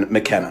this friend,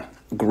 McKenna,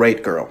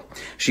 great girl.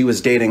 She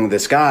was dating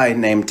this guy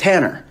named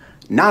Tanner,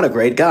 not a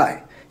great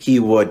guy. He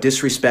would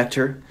disrespect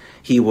her.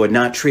 He would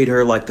not treat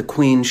her like the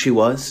queen she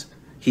was.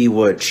 He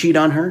would cheat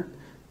on her,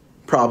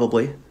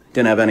 probably.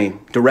 Didn't have any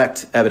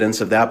direct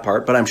evidence of that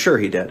part, but I'm sure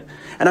he did.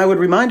 And I would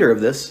remind her of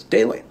this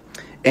daily.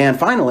 And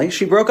finally,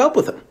 she broke up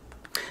with him.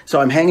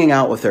 So I'm hanging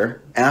out with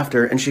her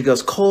after, and she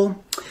goes,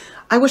 Cole,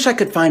 I wish I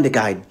could find a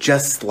guy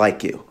just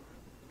like you.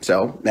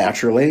 So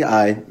naturally,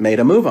 I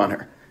made a move on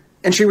her.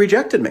 And she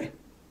rejected me.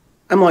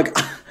 I'm like,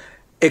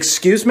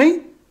 excuse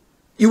me?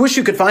 You wish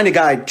you could find a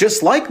guy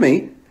just like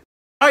me?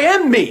 I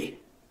am me.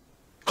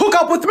 Hook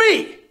up with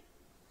me.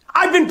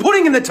 I've been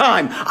putting in the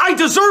time. I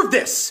deserve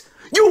this.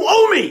 You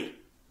owe me.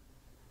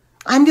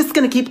 I'm just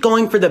going to keep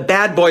going for the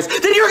bad boys.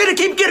 Then you're going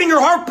to keep getting your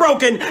heart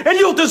broken, and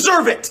you'll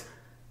deserve it.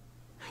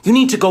 You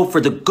need to go for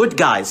the good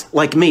guys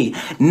like me,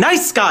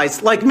 nice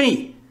guys like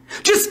me.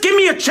 Just give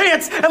me a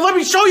chance and let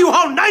me show you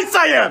how nice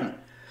I am.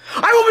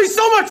 I will be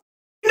so much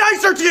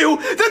nicer to you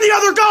than the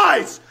other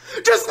guys.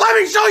 Just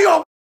let me show you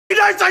how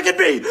nice I can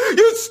be.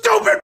 You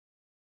stupid.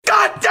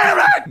 God damn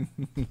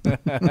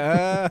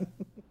it.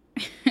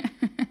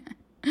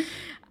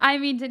 I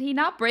mean, did he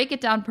not break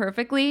it down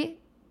perfectly?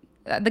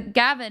 The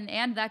Gavin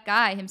and that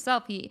guy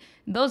himself,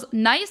 those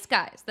nice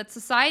guys that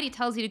society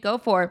tells you to go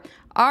for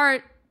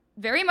are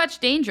very much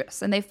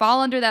dangerous, and they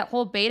fall under that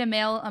whole beta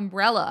male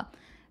umbrella.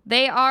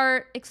 They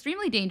are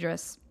extremely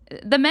dangerous.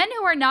 The men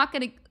who are not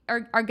going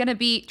to are going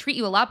to treat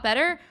you a lot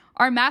better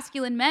are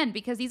masculine men,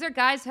 because these are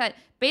guys that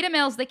beta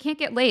males, they can't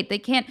get laid. They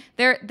can't.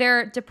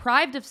 They're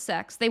deprived of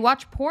sex. They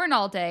watch porn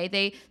all day.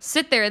 They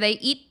sit there. They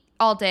eat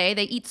all day.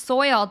 They eat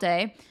soy all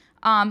day.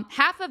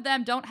 Half of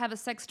them don't have a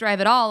sex drive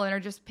at all and are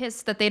just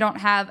pissed that they don't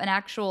have an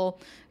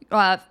actual,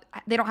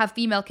 they don't have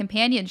female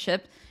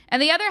companionship.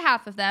 And the other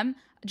half of them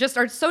just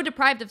are so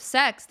deprived of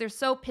sex, they're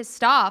so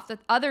pissed off that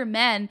other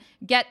men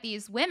get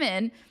these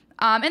women.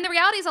 And the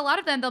reality is, a lot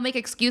of them, they'll make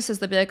excuses.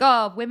 They'll be like,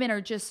 oh, women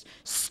are just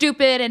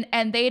stupid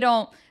and they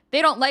don't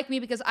like me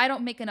because I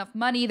don't make enough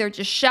money. They're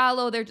just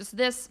shallow. They're just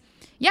this.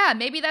 Yeah,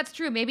 maybe that's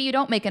true. Maybe you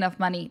don't make enough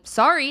money.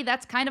 Sorry,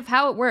 that's kind of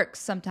how it works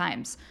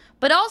sometimes.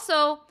 But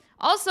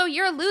also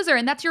you're a loser,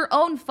 and that's your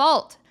own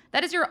fault.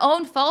 That is your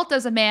own fault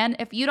as a man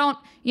if you don't,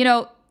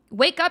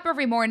 wake up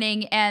every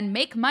morning and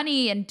make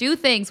money and do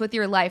things with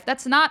your life.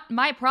 That's not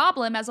my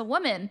problem as a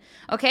woman,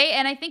 okay?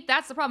 And I think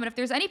that's the problem. And if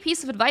there's any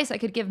piece of advice I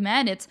could give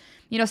men, it's,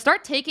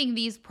 start taking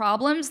these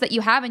problems that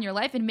you have in your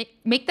life and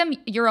make them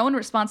your own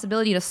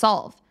responsibility to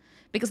solve.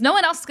 Because no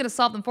one else is going to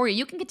solve them for you.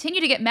 You can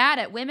continue to get mad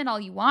at women all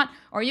you want,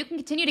 or you can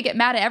continue to get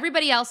mad at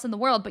everybody else in the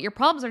world, but your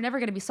problems are never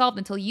going to be solved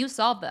until you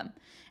solve them.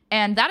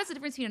 And that is the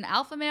difference between an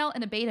alpha male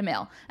and a beta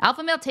male.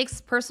 Alpha male takes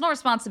personal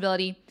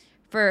responsibility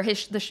for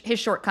his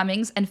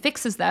shortcomings and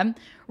fixes them,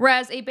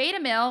 whereas a beta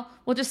male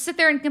will just sit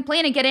there and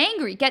complain and get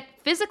angry, get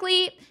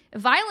physically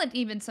violent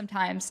even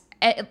sometimes.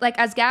 Like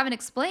as Gavin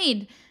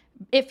explained,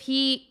 if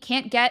he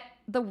can't get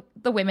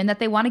the women that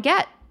they want to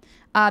get,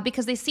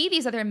 because they see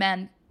these other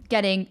men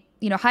getting,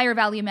 higher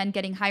value men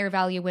getting higher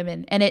value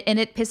women, and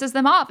it pisses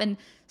them off, and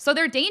so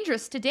they're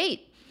dangerous to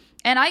date.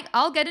 And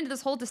I'll get into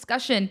this whole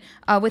discussion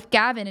with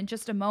Gavin in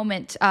just a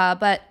moment,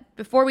 but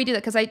before we do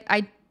that, because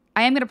I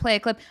am going to play a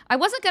clip. I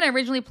wasn't going to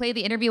originally play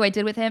the interview I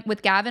did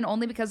with Gavin,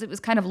 only because it was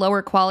kind of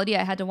lower quality.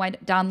 I had to wind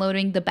up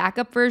downloading the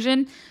backup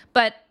version,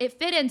 but it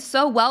fit in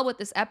so well with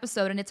this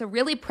episode, and it's a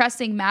really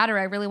pressing matter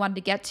I really wanted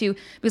to get to,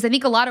 because I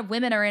think a lot of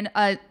women are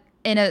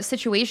in a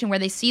situation where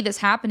they see this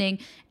happening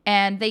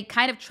and they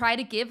kind of try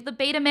to give the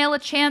beta male a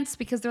chance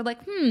because they're like,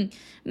 maybe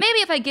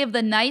if I give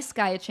the nice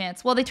guy a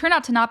chance. Well, they turn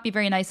out to not be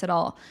very nice at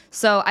all.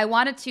 So I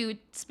wanted to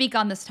speak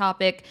on this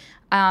topic,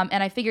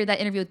 and I figured that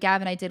interview with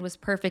Gavin I did was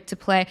perfect to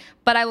play.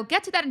 But I will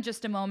get to that in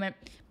just a moment.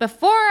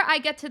 Before I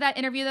get to that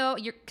interview, though,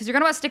 because you're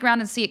going to want to stick around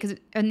and see it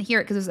and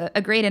hear it, because it was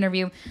a great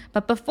interview.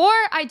 But before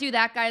I do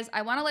that, guys,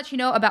 I want to let you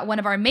know about one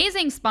of our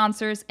amazing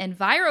sponsors,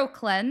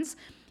 EnviroCleanse.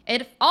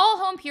 If all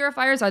home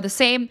purifiers are the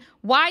same,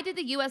 why did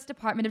the U.S.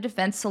 Department of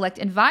Defense select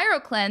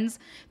EnviroCleanse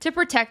to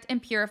protect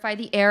and purify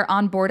the air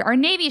on board our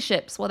Navy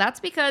ships? Well, that's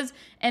because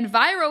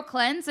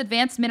EnviroCleanse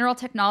advanced mineral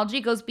technology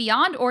goes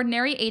beyond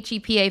ordinary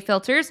HEPA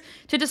filters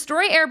to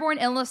destroy airborne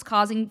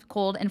illness-causing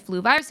cold and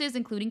flu viruses,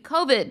 including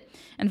COVID.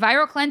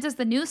 EnviroCleanse is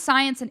the new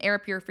science in air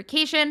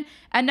purification,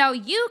 and now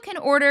you can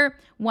order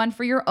one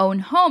for your own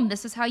home.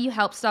 This is how you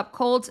help stop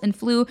colds and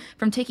flu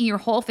from taking your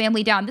whole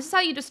family down. This is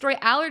how you destroy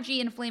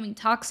allergy-inflaming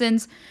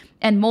toxins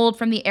and mold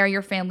from the air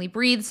your family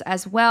breathes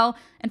as well.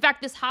 In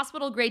fact, this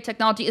hospital-grade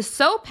technology is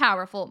so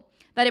powerful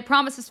that it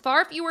promises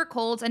far fewer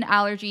colds and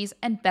allergies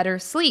and better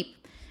sleep.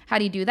 How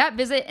do you do that?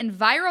 Visit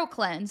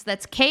EnviroCleanse,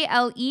 that's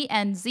KLENZ.com,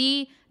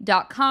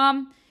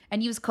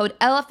 and use code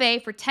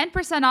LFA for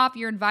 10% off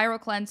your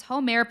EnviroCleanse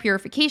home air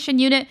purification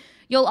unit.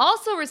 You'll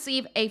also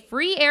receive a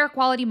free air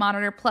quality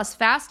monitor plus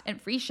fast and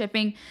free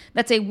shipping.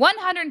 That's a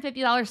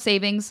 $150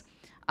 savings,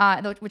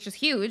 which is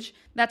huge.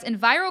 That's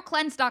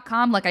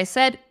EnviroCleanse.com, like I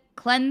said,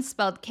 cleanse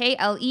spelled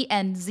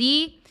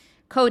KLENZ,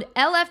 code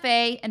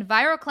LFA,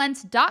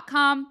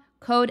 EnviroCleanse.com,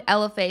 code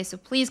LFA. So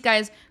please,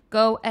 guys,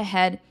 go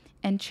ahead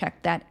and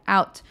check that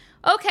out.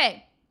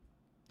 Okay.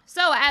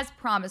 So as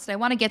promised, I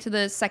want to get to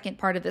the second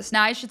part of this.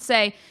 Now, I should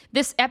say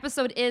this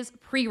episode is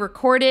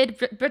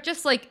pre-recorded, but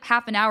just like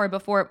half an hour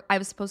before I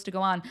was supposed to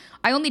go on.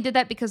 I only did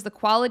that because the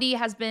quality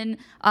has been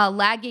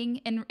lagging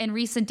in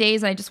recent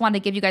days, and I just wanted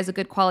to give you guys a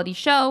good quality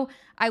show.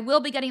 I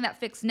will be getting that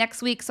fixed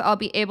next week, so I'll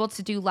be able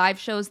to do live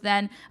shows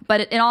then.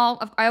 But I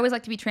always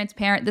like to be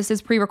transparent. This is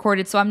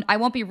pre-recorded, so I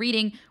won't be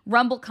reading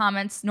Rumble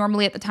comments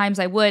normally at the times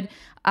I would,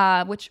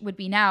 which would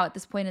be now at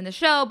this point in the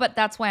show, but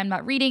that's why I'm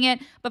not reading it.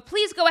 But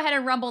please go ahead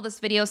and Rumble this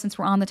video since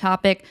we're on the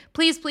topic.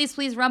 Please, please,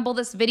 please Rumble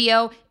this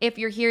video if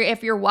you're here,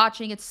 if you're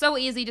watching. It's so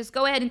easy. Just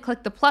go ahead and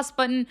click the plus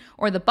button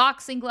or the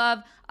boxing glove.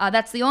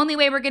 That's the only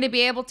way we're going to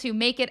be able to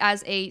make it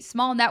as a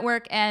small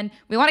network, and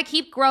we want to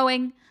keep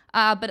growing.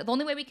 But the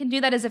only way we can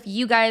do that is if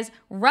you guys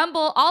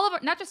Rumble all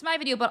of, not just my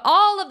video, but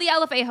all of the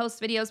LFA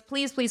host videos.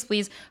 Please, please,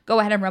 please go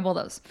ahead and Rumble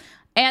those.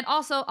 And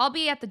also, I'll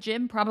be at the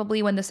gym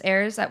probably when this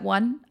airs at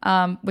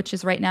 1, which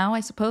is right now, I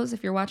suppose,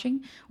 if you're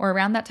watching, or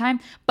around that time.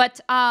 But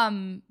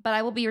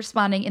I will be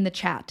responding in the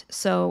chat,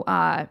 so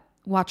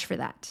watch for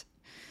that.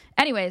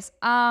 Anyways,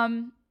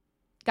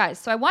 guys,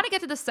 so I want to get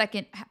to the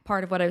second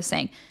part of what I was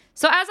saying.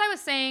 So as I was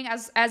saying,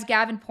 as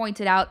Gavin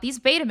pointed out, these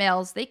beta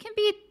males, they can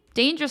be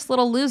dangerous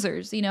little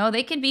losers. You know,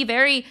 they can be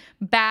very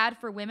bad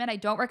for women. I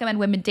don't recommend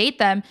women date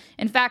them.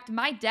 In fact,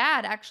 my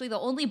dad, actually, the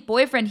only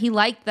boyfriend he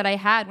liked that I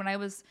had when I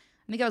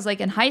think I was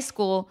like in high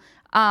school,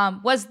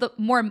 was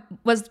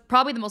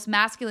probably the most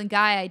masculine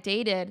guy I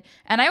dated.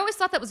 And I always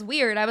thought that was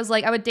weird. I was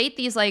like, I would date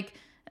these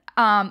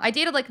I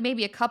dated like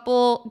maybe a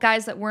couple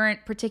guys that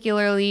weren't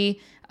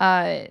particularly,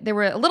 they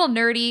were a little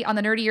nerdy, on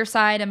the nerdier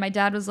side. And my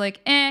dad was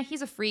like,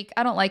 he's a freak.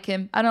 I don't like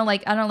him. I don't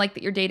like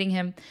that you're dating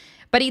him.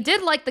 But he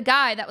did like the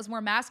guy that was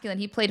more masculine.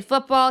 He played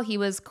football. He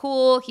was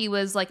cool. He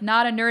was like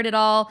not a nerd at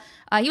all.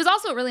 He was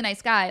also a really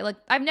nice guy. Like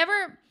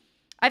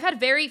I've had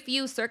very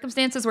few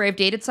circumstances where I've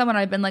dated someone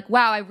and I've been like,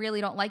 wow, I really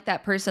don't like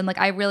that person. Like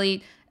I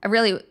really,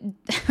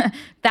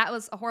 that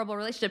was a horrible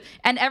relationship.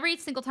 And every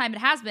single time it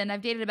has been,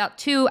 I've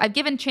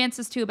given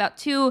chances to about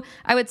 2,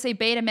 I would say,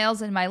 beta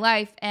males in my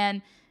life.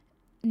 And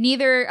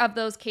neither of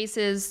those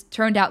cases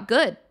turned out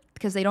good,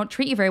 because they don't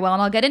treat you very well.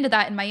 And I'll get into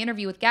that in my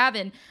interview with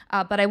Gavin.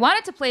 But I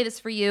wanted to play this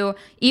for you,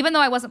 even though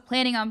I wasn't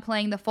planning on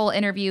playing the full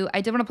interview.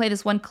 I did want to play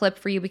this one clip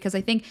for you because I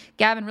think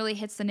Gavin really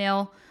hits the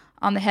nail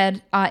on the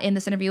head in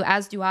this interview,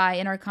 as do I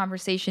in our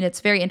conversation.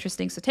 It's very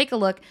interesting. So take a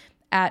look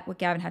at what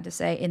Gavin had to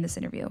say in this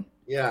interview.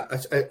 Yeah,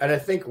 and I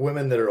think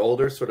women that are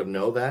older sort of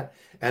know that,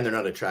 and they're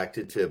not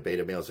attracted to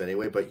beta males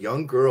anyway. But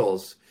young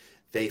girls,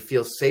 they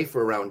feel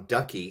safer around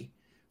Ducky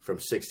from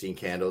 16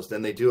 Candles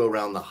than they do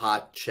around the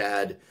hot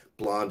Chad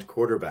blonde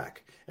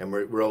quarterback. And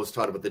we're always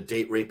taught about the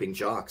date raping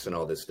jocks and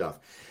all this stuff.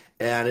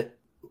 And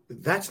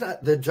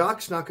the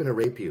jock's not going to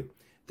rape you.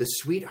 The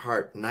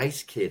sweetheart,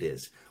 nice kid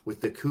is,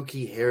 with the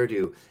kooky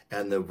hairdo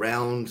and the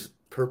round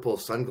purple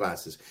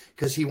sunglasses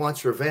because he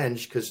wants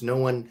revenge because no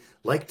one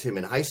liked him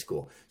in high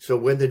school. So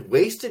when the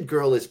wasted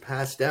girl is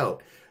passed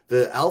out,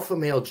 the alpha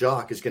male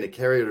jock is going to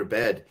carry her to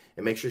bed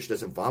and make sure she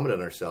doesn't vomit on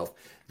herself.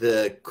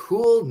 The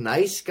cool,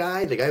 nice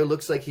guy, the guy who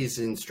looks like he's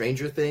in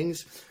Stranger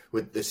Things,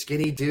 with the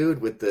skinny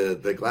dude with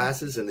the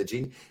glasses and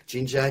the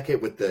jean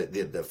jacket with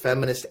the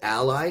feminist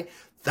ally,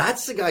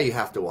 that's the guy you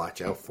have to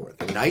watch out for.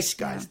 The nice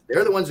guys.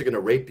 They're the ones who are going to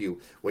rape you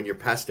when you're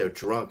passed out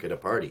drunk at a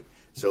party.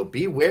 So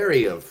be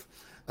wary of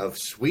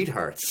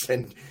sweethearts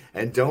and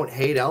don't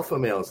hate alpha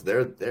males.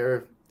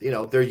 They're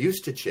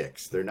used to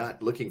chicks. They're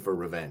not looking for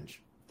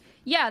revenge.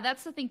 Yeah,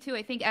 that's the thing too.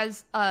 I think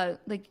as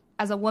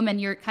a woman,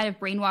 you're kind of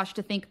brainwashed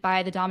to think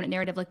by the dominant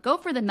narrative, like, go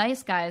for the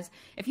nice guys.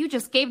 If you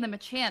just gave them a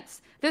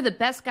chance, they're the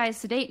best guys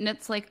to date. And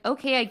it's like,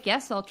 okay, I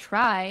guess I'll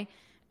try.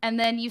 And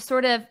then you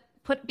sort of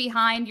put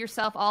behind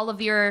yourself all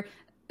of your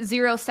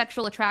zero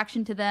sexual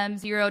attraction to them,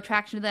 zero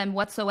attraction to them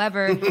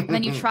whatsoever. And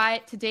then you try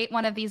to date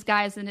one of these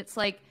guys and it's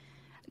like,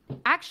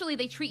 actually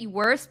they treat you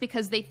worse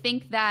because they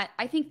think that,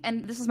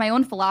 and this is my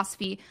own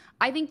philosophy,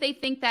 I think they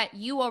think that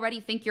you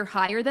already think you're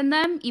higher than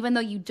them, even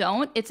though you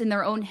don't. It's in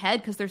their own head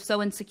because they're so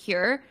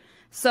insecure.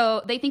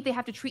 So they think they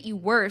have to treat you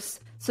worse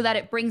so that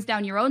it brings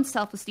down your own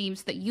self-esteem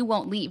so that you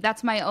won't leave.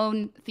 That's my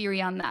own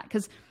theory on that.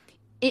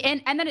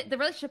 And then the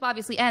relationship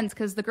obviously ends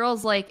because the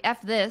girl's like,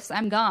 F this,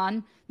 I'm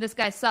gone. This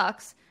guy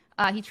sucks.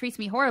 He treats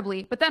me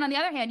horribly. But then on the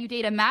other hand, you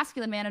date a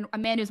masculine man and a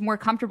man who's more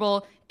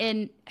comfortable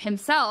in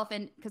himself.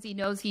 And because he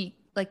knows he,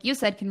 like you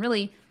said,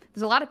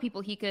 there's a lot of people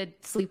he could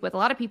sleep with, a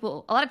lot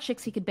of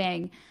chicks he could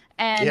bang.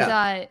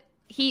 And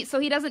he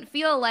doesn't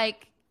feel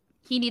like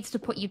he needs to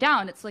put you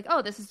down. It's like,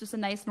 oh, this is just a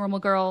nice, normal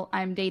girl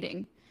I'm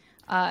dating.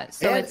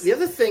 The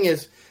other thing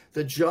is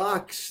the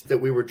jocks that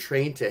we were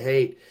trained to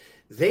hate,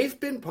 they've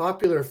been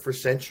popular for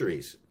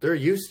centuries. They're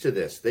used to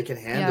this. They can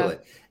handle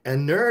it.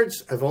 And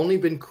nerds have only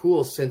been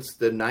cool since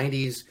the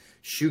 90s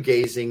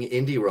shoegazing,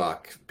 indie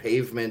rock,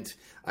 Pavement,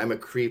 I'm a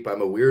creep,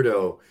 I'm a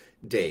weirdo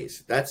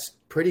days. That's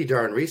pretty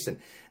darn recent.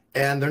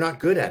 And they're not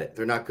good at it.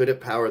 They're not good at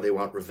power. They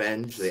want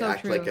revenge. They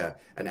act like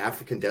an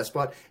African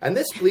despot. And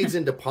this bleeds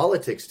into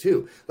politics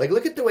too. Like,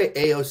 look at the way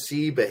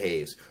AOC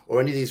behaves,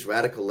 or any of these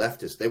radical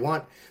leftists.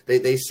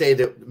 They say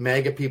that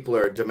MAGA people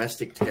are a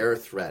domestic terror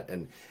threat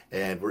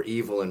and we're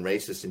evil and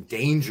racist and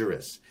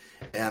dangerous.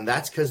 And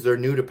that's because they're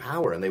new to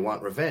power and they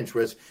want revenge.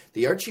 Whereas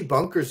the Archie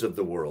Bunkers of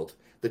the world,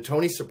 the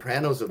Tony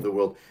Sopranos of the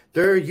world,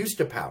 they're used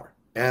to power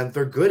and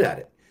they're good at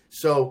it.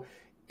 So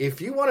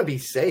if you want to be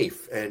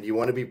safe and you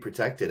want to be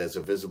protected as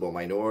a visible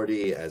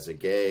minority, as a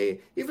gay,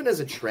 even as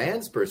a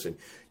trans person,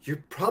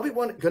 you're probably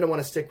going to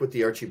want to stick with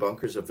the Archie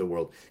Bunkers of the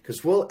world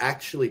because we'll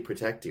actually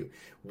protect you.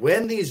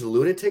 When these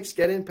lunatics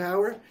get in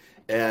power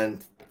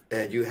and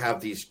you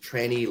have these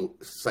tranny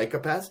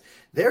psychopaths,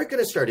 they're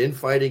going to start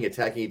infighting,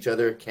 attacking each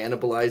other,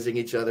 cannibalizing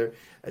each other,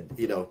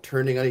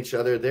 turning on each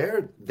other.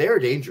 They're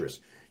dangerous.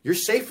 You're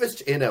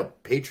safest in a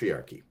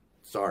patriarchy.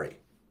 Sorry.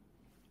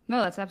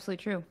 No, that's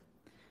absolutely true.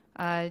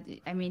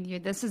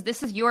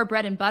 This is your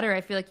bread and butter.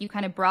 I feel like you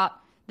kind of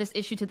brought this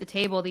issue to the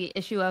table, the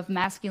issue of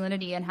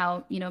masculinity and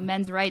how,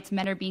 men's rights,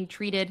 men are being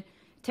treated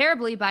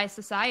terribly by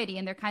society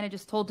and they're kind of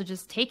just told to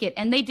just take it.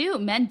 And they do.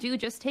 Men do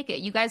just take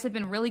it. You guys have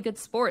been really good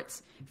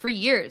sports for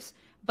years.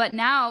 But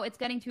now it's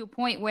getting to a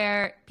point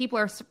where people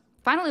are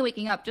finally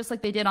waking up just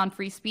like they did on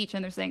free speech.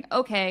 And they're saying,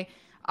 okay,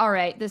 all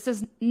right, this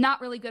is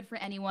not really good for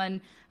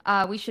anyone.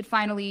 We should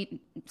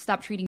finally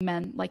stop treating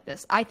men like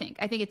this. I think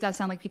it does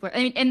sound like people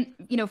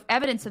are,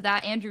 evidence of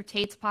that, Andrew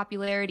Tate's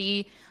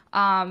popularity,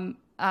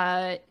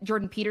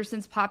 Jordan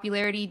Peterson's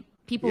popularity,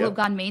 people who have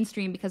gone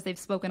mainstream because they've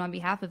spoken on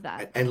behalf of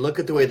that. And look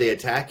at the way they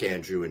attack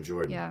Andrew and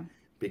Jordan. Yeah.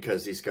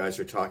 Because these guys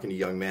are talking to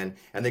young men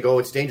and they go,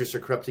 it's dangerous,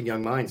 they're corrupting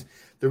young minds.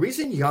 The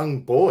reason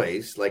young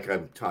boys, like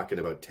I'm talking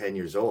about 10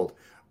 years old,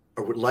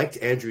 liked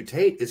Andrew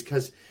Tate is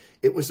because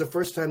it was the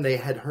first time they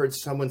had heard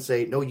someone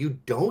say, no, you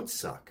don't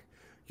suck.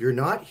 You're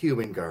not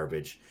human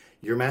garbage.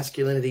 Your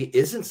masculinity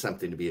isn't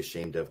something to be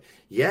ashamed of.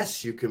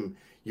 Yes, you can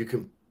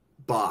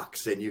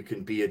box and you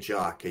can be a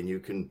jock and you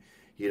can,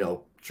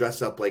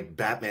 dress up like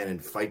Batman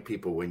and fight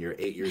people when you're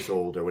 8 years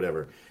old or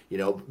whatever.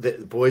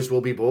 The boys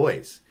will be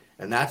boys.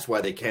 And that's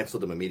why they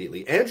canceled him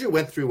immediately. Andrew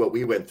went through what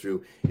we went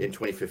through in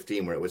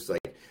 2015, where it was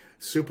like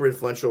super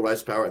influential,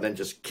 rise to power, and then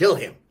just kill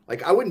him.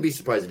 Like, I wouldn't be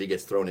surprised if he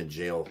gets thrown in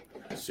jail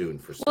soon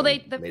for some. Well,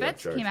 the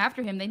vets came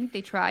after him.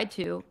 They tried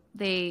to.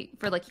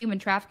 For like human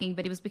trafficking,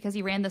 but it was because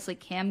he ran this like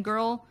cam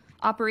girl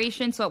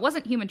operation. So it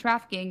wasn't human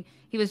trafficking.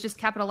 He was just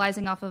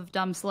capitalizing off of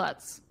dumb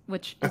sluts,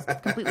 which is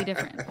completely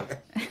different.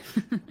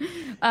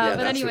 But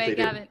anyway,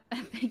 Gavin,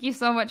 thank you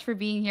so much for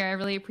being here. I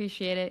really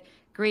appreciate it.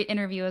 Great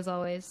interview as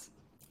always.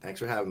 Thanks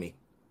for having me.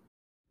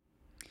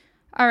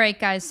 All right,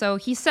 guys. So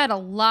he said a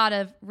lot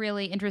of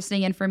really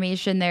interesting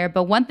information there.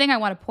 But one thing I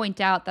want to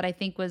point out that I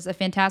think was a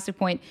fantastic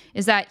point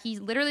is that he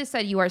literally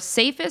said you are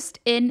safest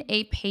in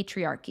a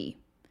patriarchy.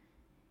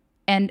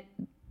 And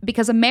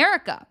because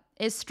America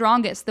is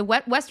strongest, the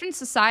Western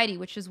society,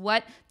 which is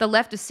what the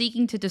left is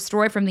seeking to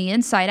destroy from the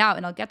inside out,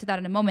 and I'll get to that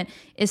in a moment,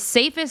 is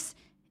safest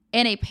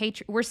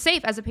we're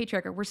safe as a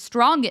patriarchy. We're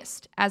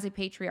strongest as a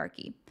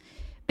patriarchy.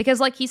 Because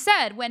like he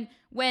said,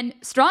 when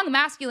strong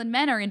masculine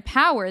men are in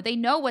power, they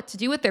know what to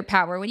do with their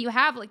power. When you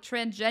have like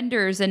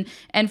transgenders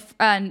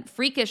and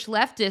freakish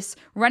leftists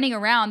running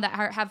around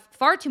that have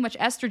far too much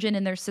estrogen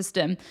in their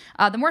system,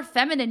 the more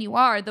feminine you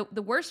are,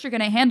 the worse you're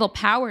going to handle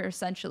power,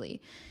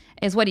 essentially,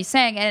 is what he's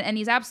saying. And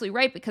he's absolutely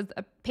right, because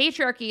a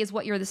patriarchy is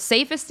what you're the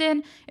safest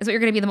in, is what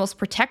you're going to be the most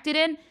protected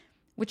in,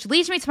 which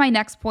leads me to my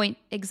next point,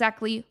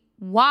 exactly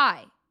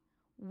why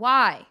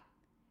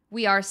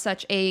we are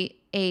such a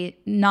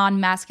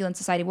non-masculine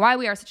society, why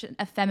we are such an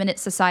effeminate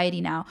society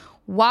now.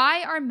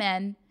 Why are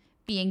men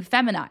being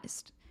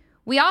feminized?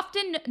 We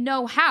often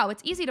know how.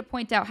 It's easy to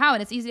point out how,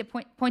 and it's easy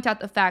to point out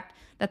the fact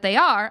that they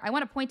are. I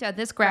want to point out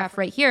this graph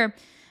right here.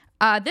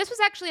 This was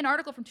actually an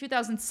article from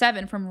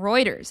 2007 from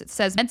Reuters. It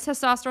says men's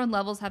testosterone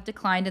levels have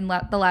declined in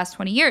the last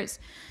 20 years.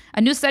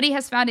 A new study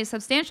has found a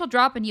substantial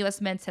drop in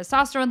U.S. men's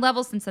testosterone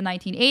levels since the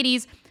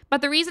 1980s,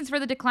 but the reasons for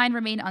the decline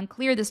remain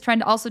unclear. This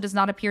trend also does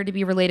not appear to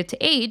be related to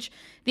age.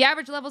 The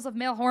average levels of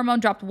male hormone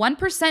dropped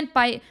 1%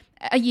 by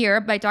a year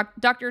by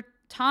Dr.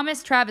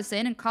 Thomas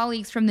Travison and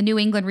colleagues from the New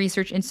England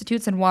Research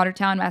Institutes in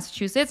Watertown,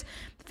 Massachusetts,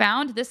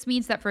 found this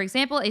means that, for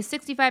example, a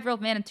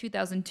 65-year-old man in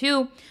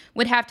 2002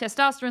 would have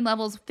testosterone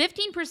levels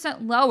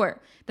 15% lower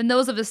than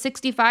those of a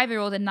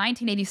 65-year-old in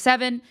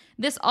 1987.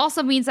 This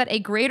also means that a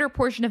greater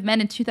portion of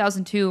men in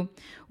 2002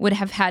 would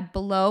have had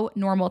below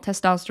normal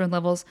testosterone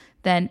levels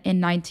than in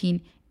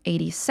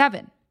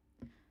 1987.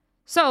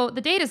 So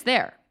the data's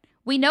there.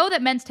 We know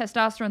that men's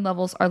testosterone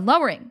levels are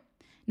lowering.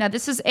 Now,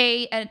 this is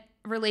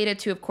related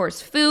to, of course,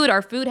 food.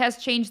 Our food has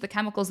changed, the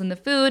chemicals in the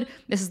food.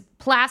 This is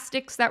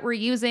plastics that we're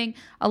using.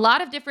 A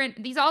lot of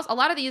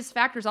these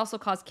factors also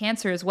cause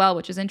cancer as well,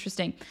 which is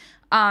interesting.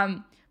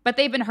 But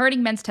they've been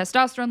hurting men's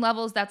testosterone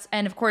levels.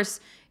 And of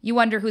course, you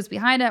wonder who's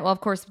behind it. Well,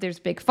 of course, there's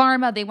big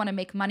pharma. They want to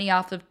make money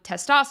off of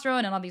testosterone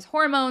and all these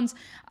hormones.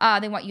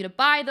 They want you to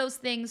buy those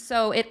things.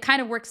 So it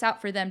kind of works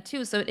out for them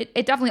too. So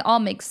it definitely all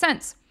makes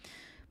sense.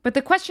 But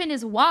the question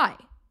is why?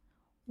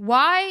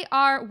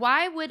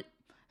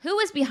 Who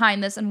is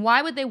behind this, and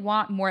why would they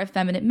want more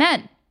effeminate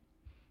men?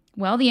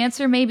 Well, the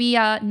answer may be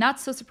not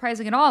so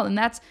surprising at all, and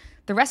that's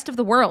the rest of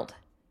the world.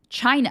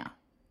 China.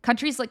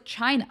 Countries like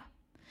China.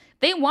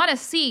 They want to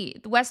see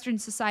the Western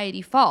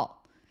society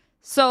fall.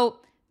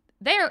 So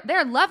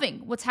they're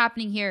loving what's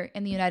happening here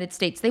in the United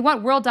States. They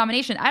want world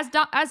domination.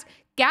 As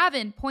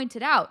Gavin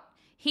pointed out,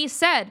 he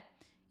said,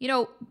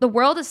 the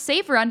world is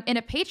safer in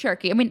a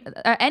patriarchy. I mean,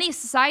 any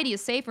society is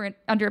safer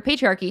under a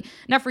patriarchy.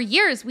 Now, for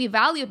years, we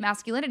valued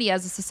masculinity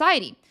as a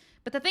society.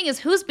 But the thing is,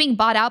 who's being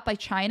bought out by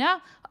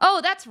China? Oh,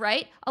 that's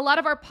right. A lot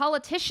of our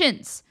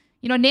politicians,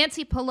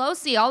 Nancy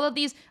Pelosi,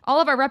 all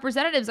of our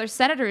representatives, our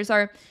senators,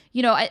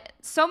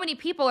 so many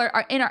people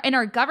are in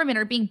our government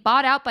are being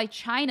bought out by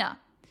China.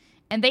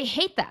 And they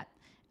hate that.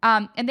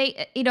 And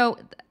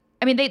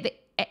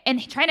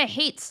China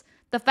hates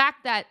the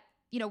fact that,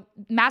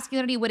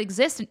 masculinity would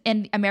exist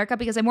in America,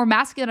 because a more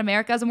masculine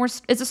America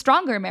is a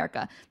stronger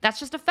America. That's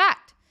just a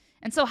fact.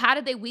 And so how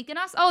did they weaken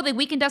us? Oh, they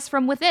weakened us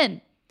from within.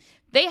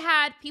 They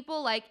had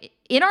people like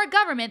in our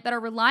government that are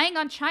relying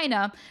on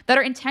China that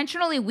are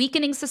intentionally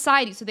weakening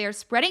society. So they are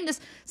spreading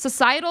this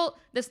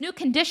new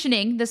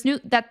conditioning,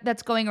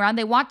 that's going around.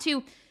 They want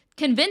to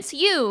convince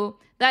you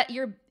that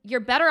you're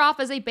better off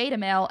as a beta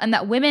male, and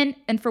that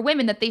for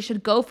women that they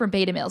should go for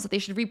beta males, that they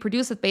should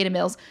reproduce with beta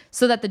males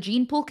so that the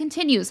gene pool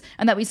continues,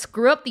 and that we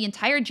screw up the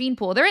entire gene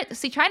pool.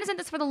 China's in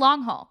this for the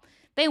long haul.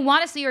 They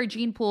want to see our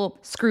gene pool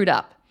screwed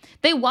up.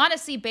 They want to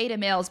see beta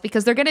males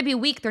because they're going to be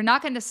weak. They're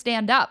not going to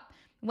stand up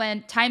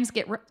when times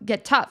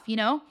get tough,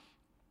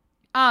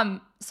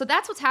 So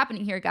that's what's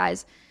happening here,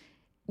 guys.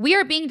 We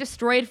are being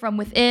destroyed from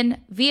within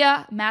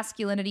via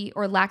masculinity,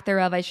 or lack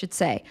thereof, I should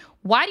say.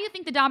 Why do you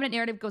think the dominant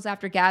narrative goes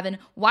after Gavin?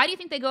 Why do you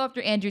think they go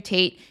after Andrew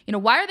Tate?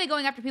 Why are they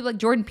going after people like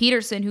Jordan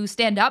Peterson, who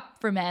stand up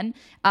for men,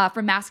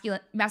 for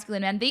masculine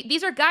men?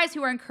 These are guys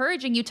who are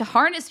encouraging you to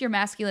harness your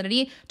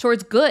masculinity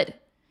towards good,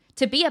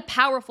 to be a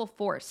powerful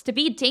force, to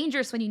be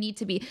dangerous when you need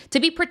to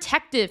be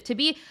protective, to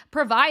be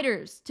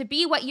providers, to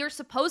be what you're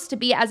supposed to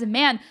be as a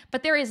man.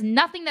 But there is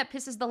nothing that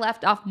pisses the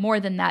left off more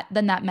than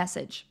that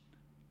message.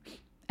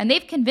 And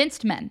they've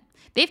convinced men.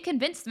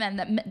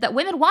 That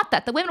women want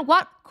that. That women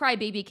want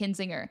crybaby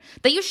Kinzinger.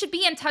 That you should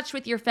be in touch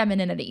with your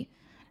femininity.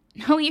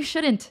 No, you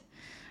shouldn't.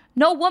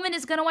 No woman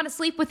is going to want to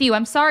sleep with you.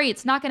 I'm sorry,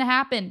 it's not going to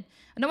happen.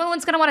 No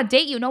woman's going to want to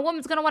date you. No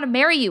woman's going to want to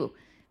marry you.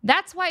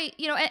 That's why,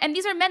 and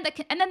these are men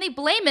and then they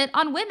blame it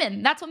on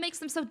women. That's what makes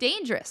them so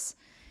dangerous.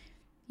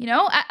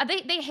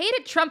 They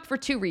hated Trump for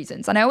two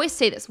reasons. And I always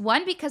say this.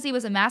 One, because he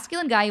was a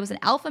masculine guy. He was an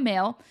alpha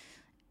male.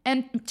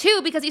 And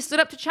two, because he stood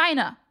up to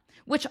China,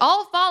 which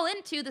all fall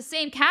into the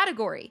same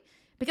category.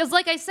 Because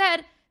like I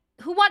said,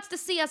 who wants to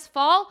see us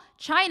fall?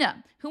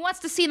 China. Who wants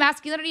to see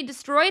masculinity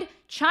destroyed?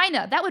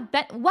 China.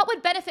 What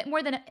would benefit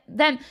more than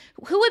them?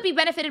 Who would be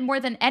benefited more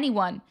than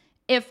anyone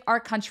if our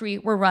country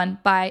were run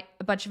by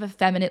a bunch of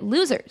effeminate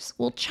losers?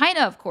 Well,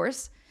 China, of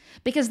course.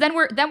 because then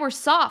we're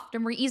soft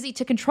and we're easy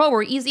to control.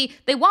 We're easy.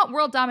 They want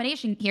world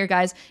domination here,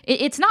 guys.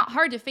 It's not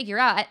hard to figure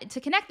out. To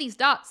connect these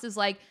dots is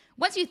like,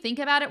 once you think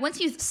about it, once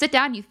you sit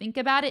down and you think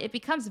about it, it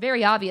becomes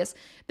very obvious,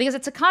 because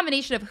it's a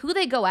combination of who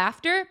they go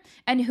after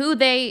and who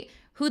they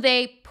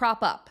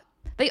prop up.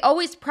 They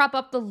always prop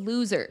up the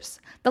losers.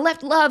 The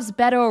left loves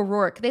Beto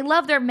O'Rourke. They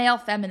love their male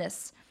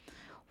feminists.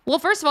 Well,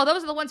 first of all,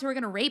 those are the ones who are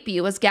going to rape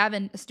you, as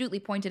Gavin astutely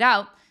pointed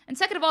out. And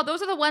second of all,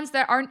 those are the ones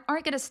that aren't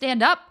going to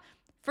stand up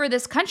for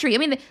this country. I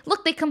mean,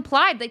 look, they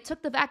complied. They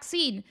took the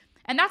vaccine.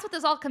 And that's what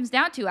this all comes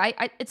down to.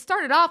 It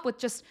started off with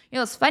just,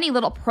 this funny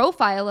little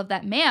profile of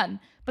that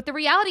man. But the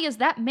reality is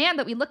that man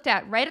that we looked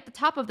at right at the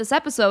top of this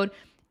episode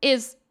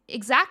is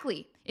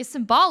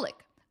symbolic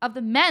of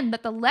the men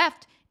that the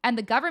left and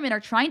the government are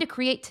trying to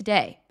create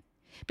today.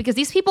 Because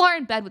these people are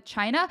in bed with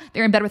China,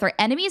 they're in bed with our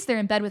enemies, they're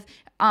in bed with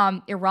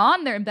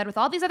Iran, they're in bed with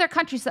all these other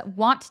countries that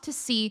want to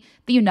see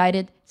the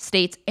United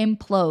States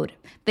implode.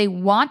 They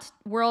want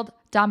world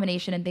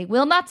domination, and they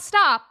will not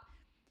stop.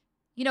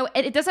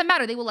 It doesn't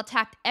matter. They will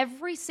attack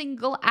every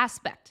single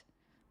aspect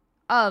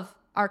of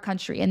our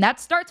country. And that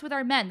starts with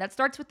our men. That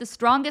starts with the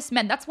strongest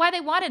men. That's why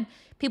they wanted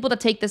people to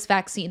take this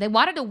vaccine. They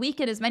wanted to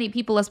weaken as many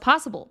people as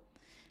possible.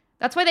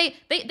 That's why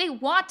they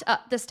want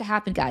this to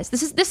happen, guys.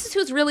 This is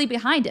who's really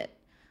behind it.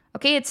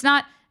 Okay, it's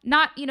not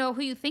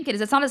who you think it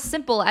is. It's not as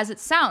simple as it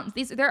sounds.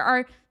 There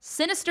are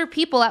sinister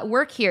people at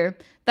work here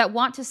that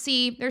want to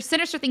see. There's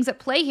sinister things at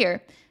play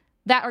here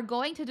that are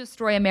going to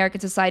destroy American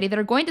society, that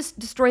are going to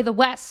destroy the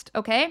West.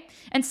 Okay,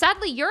 and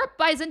sadly, Europe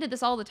buys into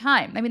this all the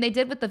time. I mean, they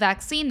did with the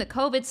vaccine, the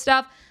COVID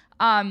stuff.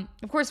 Of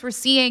course, we're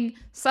seeing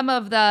some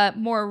of the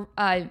more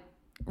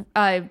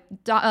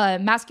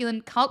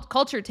masculine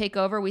culture take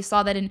over. We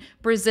saw that in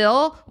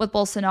Brazil with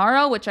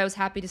Bolsonaro, which I was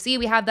happy to see.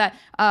 We have that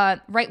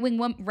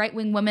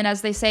right-wing woman,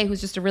 as they say,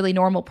 who's just a really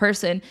normal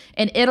person.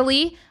 In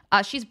Italy,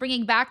 she's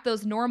bringing back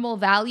those normal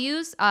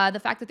values, the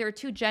fact that there are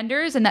two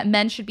genders and that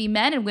men should be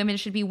men and women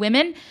should be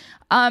women.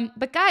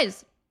 But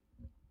guys,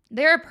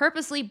 they're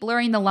purposely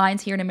blurring the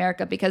lines here in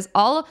America, because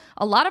a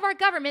lot of our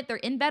government, they're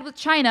in bed with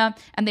China,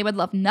 and they would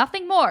love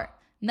nothing more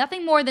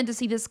than to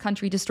see this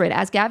country destroyed.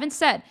 As Gavin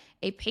said,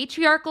 a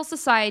patriarchal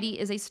society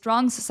is a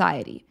strong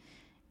society.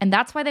 And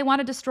that's why they want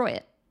to destroy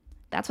it.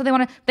 That's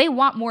what they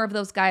want more of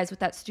those guys with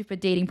that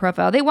stupid dating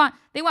profile. They want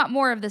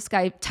more of this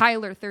guy,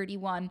 Tyler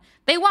 31.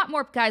 They want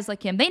more guys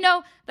like him. They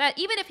know that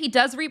even if he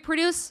does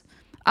reproduce,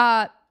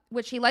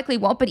 which he likely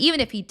won't, but even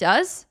if he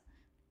does,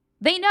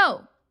 they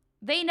know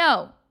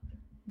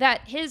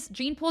that his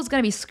gene pool is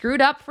going to be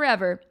screwed up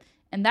forever.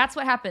 And that's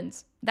what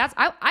happens.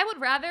 I would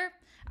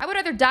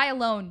rather die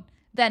alone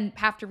than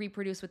have to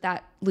reproduce with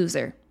that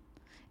loser.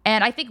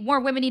 And I think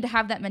more women need to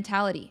have that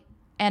mentality.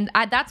 And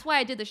that's why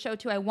I did the show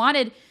too. I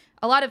wanted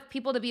a lot of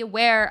people to be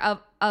aware of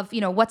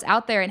what's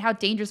out there and how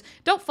dangerous.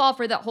 Don't fall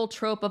for that whole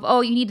trope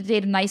of, you need to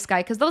date a nice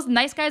guy, because those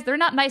nice guys, they're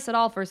not nice at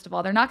all. First of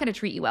all, they're not going to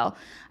treat you well.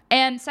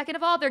 And second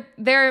of all,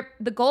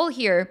 the goal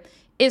here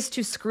is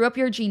to screw up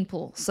your gene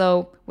pool.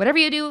 So whatever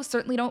you do,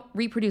 certainly don't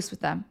reproduce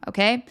with them.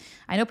 Okay?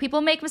 I know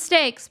people make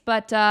mistakes,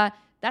 but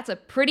that's a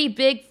pretty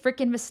big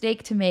freaking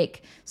mistake to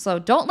make. So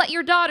don't let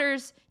your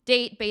daughters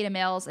date beta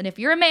males. And if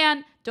you're a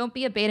man, don't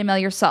be a beta male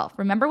yourself.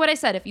 Remember what I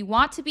said. If you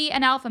want to be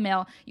an alpha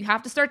male, you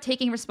have to start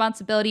taking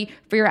responsibility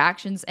for your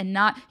actions, and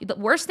not, the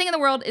worst thing in the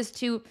world is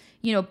to,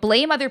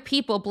 blame other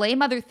people,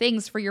 blame other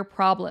things for your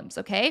problems.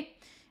 Okay?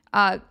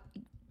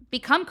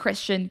 Become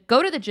Christian,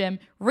 go to the gym,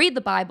 read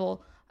the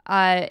Bible,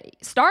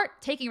 start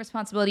taking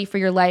responsibility for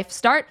your life.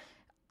 Start,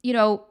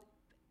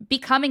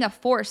 becoming a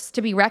force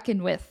to be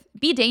reckoned with.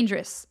 Be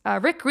dangerous.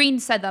 Rick Green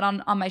said that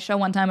on my show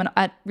one time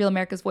at Real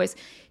America's Voice.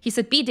 He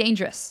said, be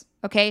dangerous,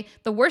 okay?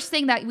 The worst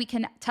thing that we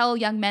can tell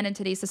young men in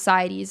today's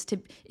society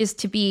is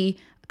to be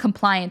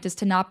compliant, is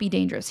to not be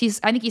dangerous.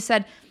 I think he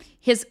said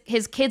his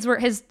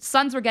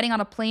sons were getting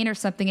on a plane or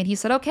something, and he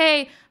said,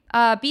 okay,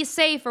 be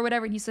safe or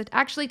whatever. And he said,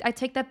 actually, I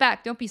take that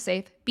back. Don't be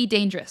safe. Be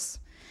dangerous.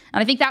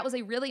 And I think that was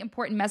a really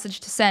important message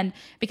to send,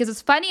 because as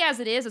funny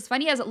as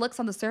it looks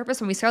on the surface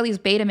when we see all these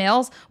beta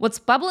males, what's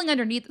bubbling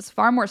underneath is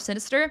far more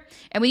sinister.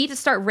 And we need to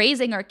start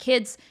raising our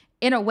kids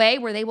in a way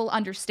where they will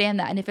understand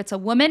that. And if it's a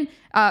woman,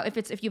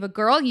 if you have a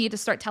girl, you need to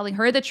start telling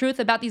her the truth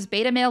about these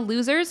beta male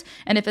losers.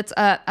 And if it's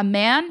a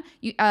man,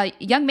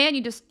 young man,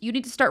 you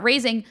need to start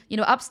raising,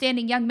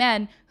 upstanding young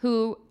men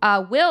who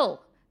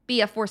will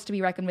be a force to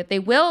be reckoned with. They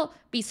will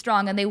be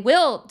strong and they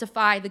will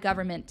defy the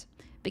government,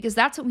 because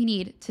that's what we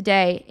need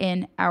today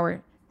in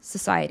our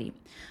society.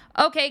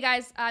 Okay,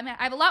 guys, I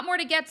have a lot more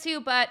to get to,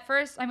 but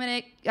first I'm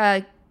going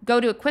to go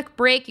to a quick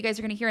break. You guys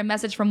are going to hear a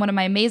message from one of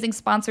my amazing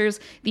sponsors,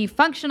 the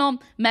Functional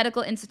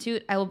Medical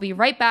Institute. I will be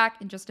right back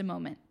in just a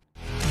moment.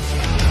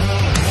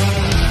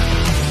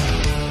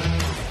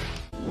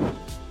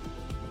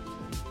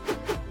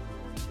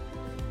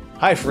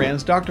 Hi,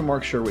 friends. Dr.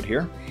 Mark Sherwood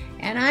here.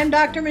 And I'm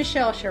Dr.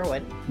 Michelle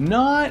Sherwood.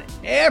 Not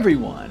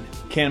everyone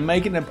can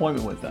make an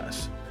appointment with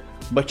us,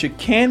 but you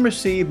can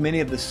receive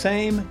many of the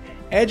same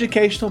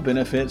educational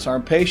benefits our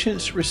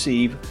patients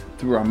receive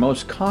through our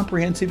most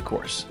comprehensive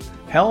course,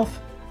 Health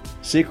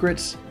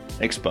Secrets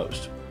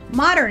Exposed.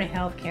 Modern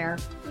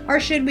healthcare, or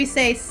should we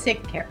say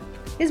sick care,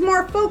 is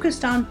more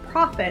focused on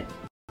profit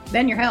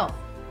than your health.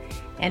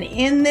 And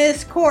in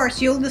this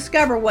course, you'll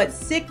discover what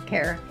sick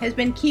care has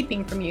been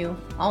keeping from you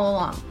all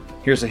along.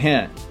 Here's a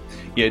hint.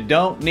 You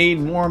don't need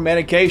more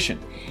medication.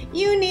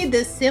 You need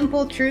the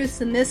simple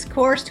truths in this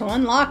course to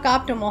unlock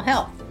optimal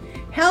health.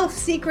 Health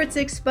Secrets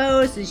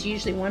Exposed is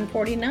usually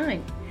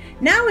 $149.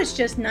 Now it's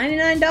just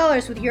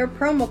 $99 with your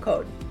promo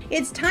code.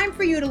 It's time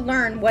for you to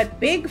learn what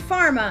Big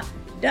Pharma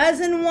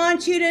doesn't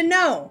want you to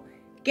know.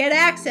 Get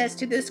access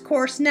to this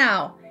course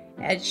now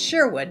at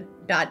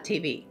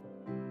Sherwood.tv.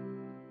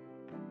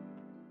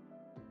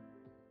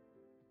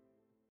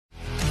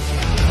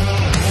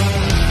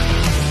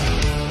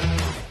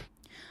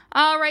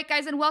 All right,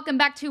 guys, and welcome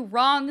back to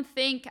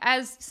WrongThink.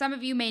 As some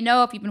of you may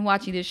know, if you've been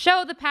watching this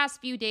show the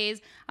past few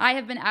days, I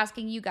have been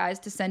asking you guys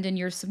to send in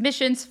your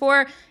submissions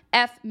for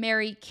F,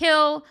 Marry,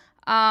 Kill.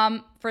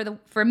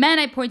 For men,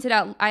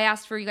 I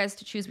asked for you guys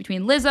to choose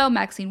between Lizzo,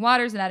 Maxine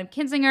Waters, and Adam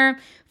Kinzinger.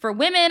 For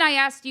women, I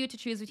asked you to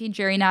choose between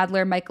Jerry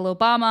Nadler, Michael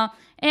Obama,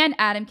 and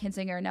Adam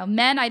Kinzinger. Now,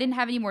 men, I didn't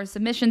have any more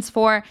submissions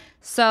for,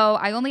 so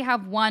I only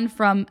have one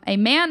from a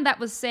man that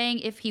was saying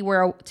if he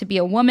were to be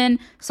a woman.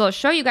 So I'll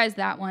show you guys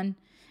that one.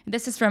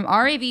 This is from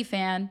RAV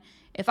fan.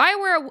 If I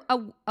were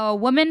a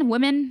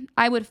woman,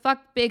 I would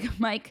fuck Big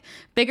Mike,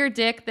 bigger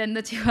dick than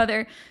the two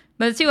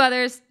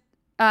others.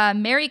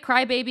 Marry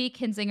Crybaby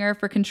Kinzinger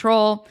for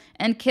control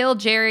and kill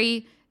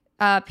Jerry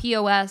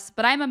POS.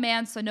 But I'm a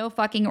man, so no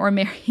fucking or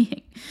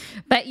marrying.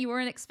 Bet you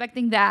weren't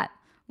expecting that.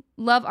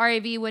 Love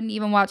RAV, wouldn't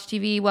even watch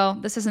TV. Well,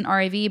 this isn't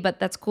RAV, but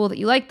that's cool that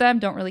you like them.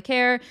 Don't really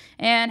care.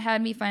 And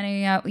had me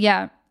finding out,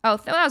 yeah. Oh,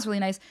 that was really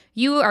nice.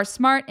 You are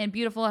smart and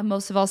beautiful and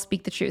most of all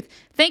speak the truth.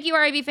 Thank you,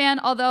 RAV fan.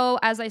 Although,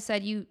 as I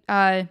said, you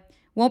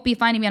won't be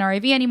finding me on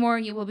RAV anymore.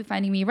 You will be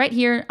finding me right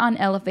here on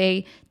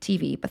LFA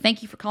TV. But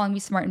thank you for calling me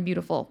smart and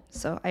beautiful.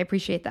 So I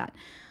appreciate that.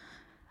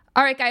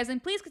 All right, guys,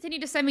 and please continue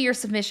to send me your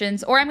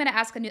submissions, or I'm going to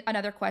ask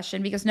another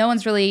question because no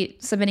one's really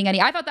submitting any.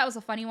 I thought that was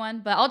a funny one,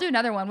 but I'll do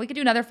another one. We could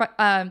do another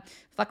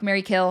fuck,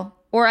 marry, kill,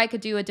 or I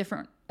could do a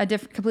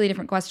completely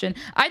different question.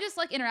 I just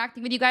like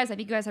interacting with you guys. I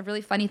think you guys have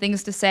really funny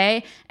things to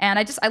say, and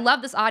I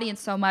love this audience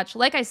so much.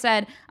 Like I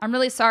said, I'm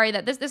really sorry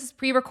that this is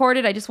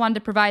pre-recorded. I just wanted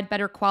to provide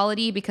better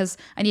quality because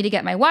I need to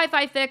get my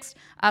Wi-Fi fixed.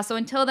 So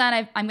until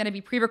then, I'm going to be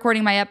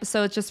pre-recording my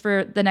episodes just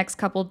for the next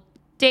couple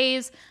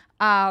days.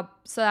 So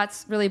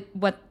that's really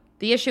what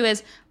the issue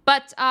is.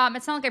 But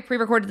it's not like I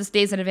pre-recorded this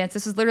days in advance.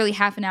 This is literally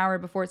half an hour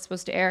before it's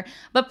supposed to air.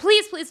 But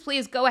please, please,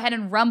 please go ahead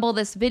and rumble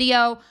this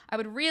video. I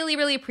would really,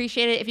 really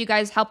appreciate it if you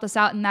guys helped us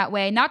out in that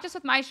way. Not just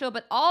with my show,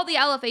 but all the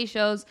LFA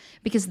shows,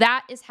 because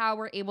that is how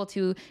we're able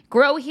to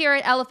grow here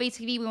at LFA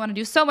TV. We want to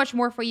do so much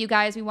more for you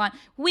guys. We want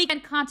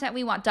weekend content.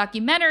 We want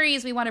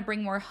documentaries. We want to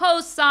bring more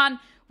hosts on.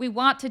 We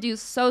want to do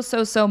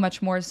so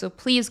much more. So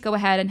please go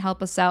ahead and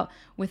help us out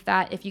with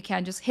that if you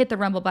can. Just hit the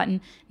rumble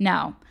button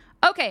now.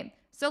 Okay.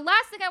 So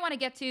last thing I want to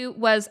get to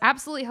was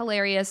absolutely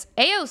hilarious.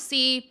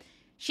 AOC,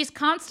 she's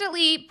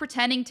constantly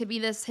pretending to be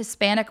this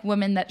Hispanic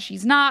woman that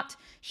she's not.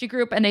 She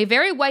grew up in a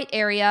very white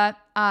area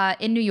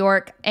in New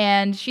York,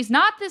 and she's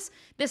not this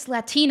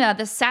Latina,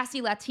 this sassy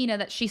Latina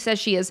that she says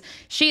she is.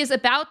 She is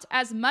about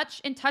as much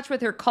in touch with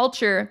her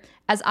culture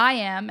as I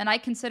am, and I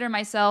consider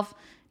myself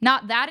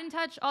not that in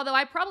touch, although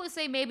I probably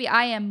say maybe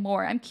I am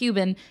more. I'm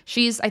Cuban.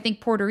 She's, I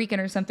think, Puerto Rican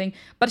or something.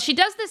 But she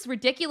does this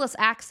ridiculous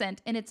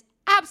accent, and it's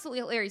absolutely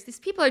hilarious. These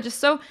people are just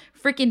so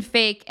freaking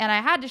fake, and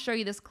I had to show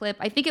you this clip.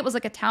 I think it was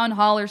like a town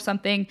hall or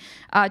something.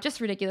 Just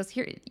ridiculous.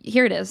 Here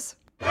it is.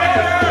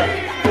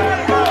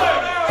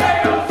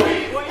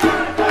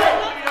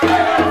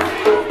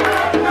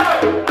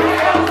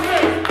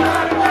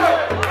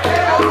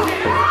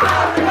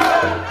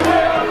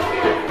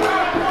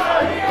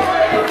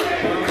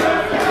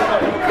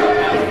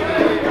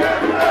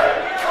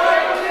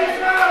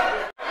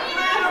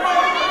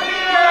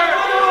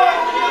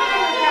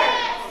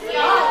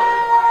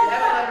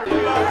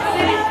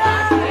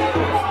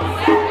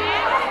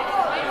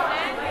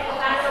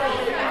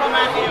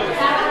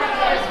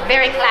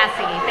 Very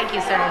classy. Thank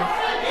you, sir.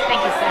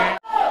 Thank you, sir.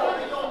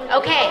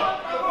 Okay.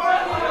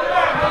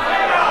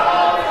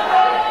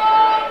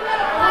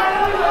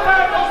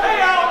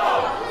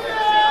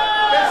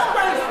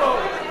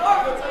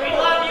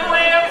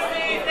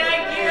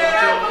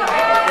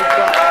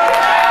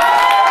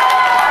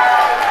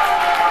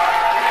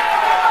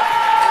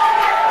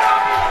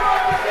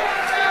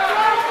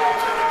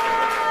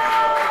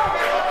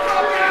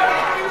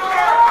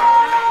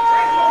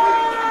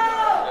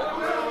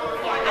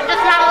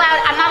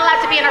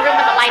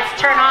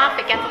 Turn off,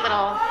 it gets a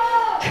little,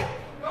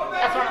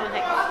 that's one of the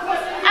things.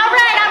 All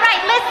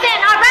right, listen,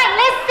 okay,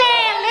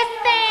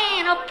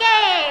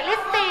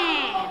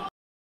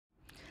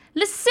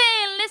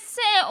 Listen,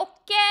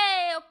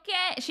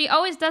 okay. She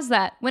always does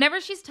that.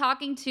 Whenever she's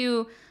talking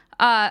to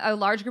a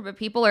large group of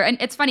people, and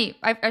it's funny,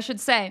 I should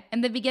say, in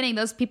the beginning,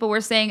 those people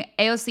were saying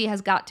AOC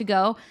has got to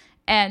go,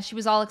 and she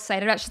was all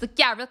excited about it. She's like,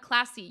 yeah, real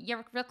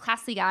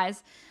classy,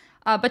 guys.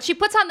 But she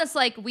puts on this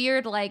like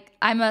weird, like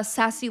I'm a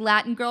sassy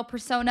Latin girl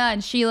persona,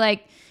 and she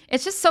like,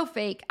 it's just so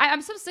fake.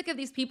 I'm so sick of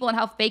these people and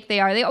how fake they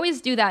are. They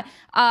always do that.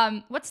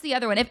 What's the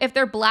other one? If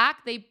they're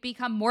black, they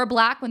become more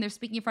black when they're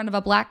speaking in front of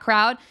a black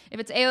crowd. If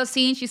it's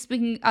AOC and she's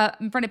speaking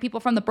in front of people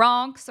from the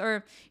Bronx,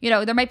 or, you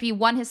know, there might be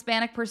one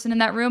Hispanic person in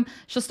that room,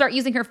 she'll start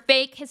using her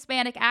fake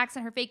Hispanic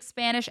accent, her fake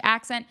Spanish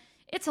accent.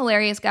 It's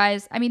hilarious,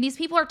 guys. I mean, these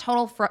people are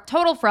total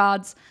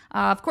frauds.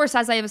 Of course,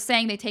 as I was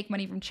saying, they take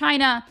money from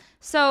China.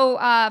 So,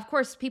 of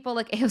course, people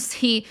like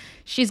AOC,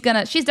 she's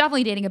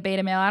definitely dating a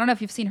beta male. I don't know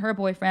if you've seen her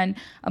boyfriend,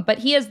 but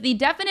he is the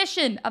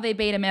definition of a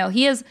beta male.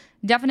 He is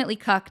definitely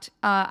cucked.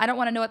 I don't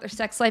want to know what their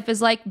sex life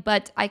is like,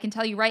 but I can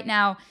tell you right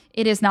now,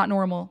 it is not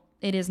normal.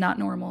 It is not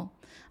normal.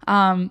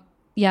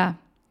 Yeah,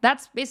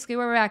 that's basically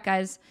where we're at,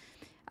 guys.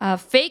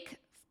 Fake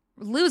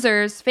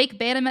losers, fake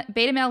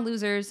beta male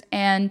losers,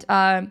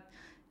 and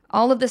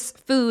all of this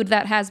food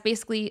that has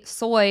basically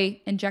soy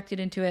injected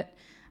into it.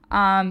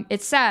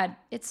 It's sad.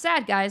 It's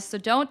sad, guys. So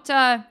don't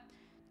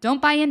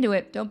buy into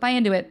it. Don't buy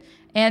into it.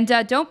 And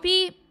don't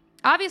be,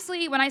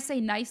 obviously, when I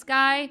say nice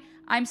guy,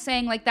 I'm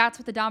saying like that's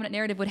what the dominant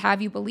narrative would have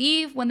you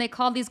believe when they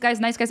call these guys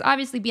nice guys.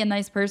 Obviously, be a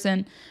nice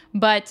person.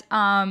 But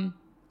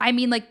I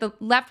mean, like the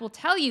left will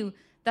tell you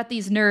that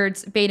these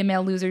nerds, beta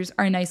male losers,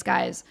 are nice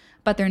guys,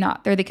 but they're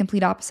not. They're the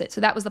complete opposite.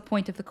 So that was the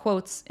point of the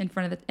quotes in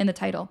the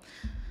title.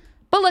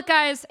 But look,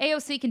 guys,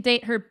 AOC can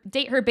date her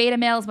beta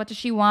male as much as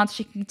she wants.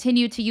 She can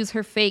continue to use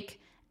her fake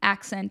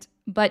accent.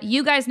 But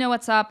you guys know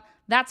what's up.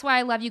 That's why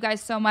I love you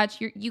guys so much.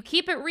 You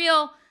keep it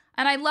real.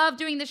 And I love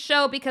doing this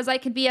show because I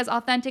can be as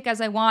authentic as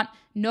I want.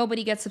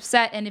 Nobody gets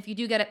upset. And if you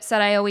do get upset,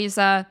 I always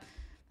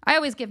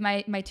give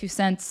my 2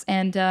 cents.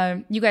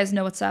 And you guys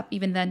know what's up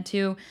even then,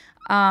 too.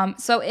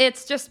 So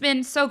it's just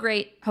been so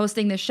great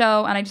hosting this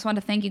show, and I just want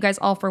to thank you guys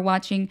all for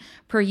watching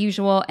per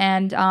usual,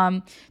 and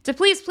to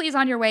please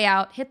on your way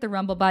out, hit the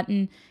Rumble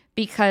button,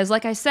 because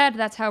like I said,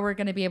 that's how we're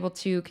going to be able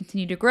to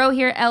continue to grow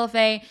here at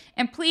LFA,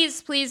 and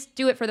please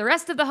do it for the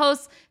rest of the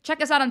hosts.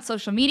 Check us out on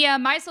social media.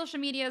 My social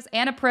media is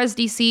Anna Perez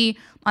DC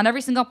on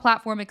every single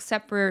platform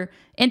except for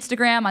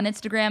Instagram. On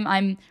Instagram,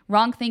 I'm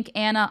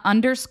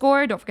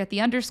WrongThinkAnna_. Don't forget the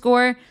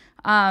underscore.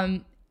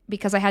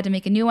 Because I had to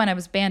make a new one. I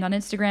was banned on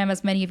Instagram,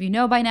 as many of you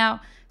know by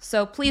now.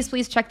 So please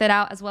check that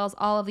out, as well as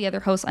all of the other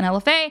hosts on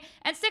LFA.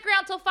 And stick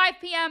around till 5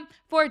 p.m.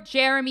 for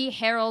Jeremy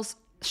Harrell's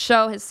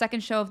show, his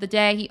second show of the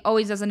day. He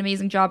always does an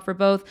amazing job for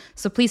both.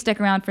 So please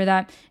stick around for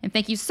that. And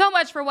thank you so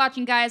much for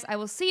watching, guys. I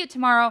will see you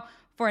tomorrow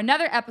for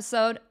another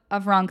episode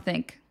of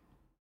WrongThink.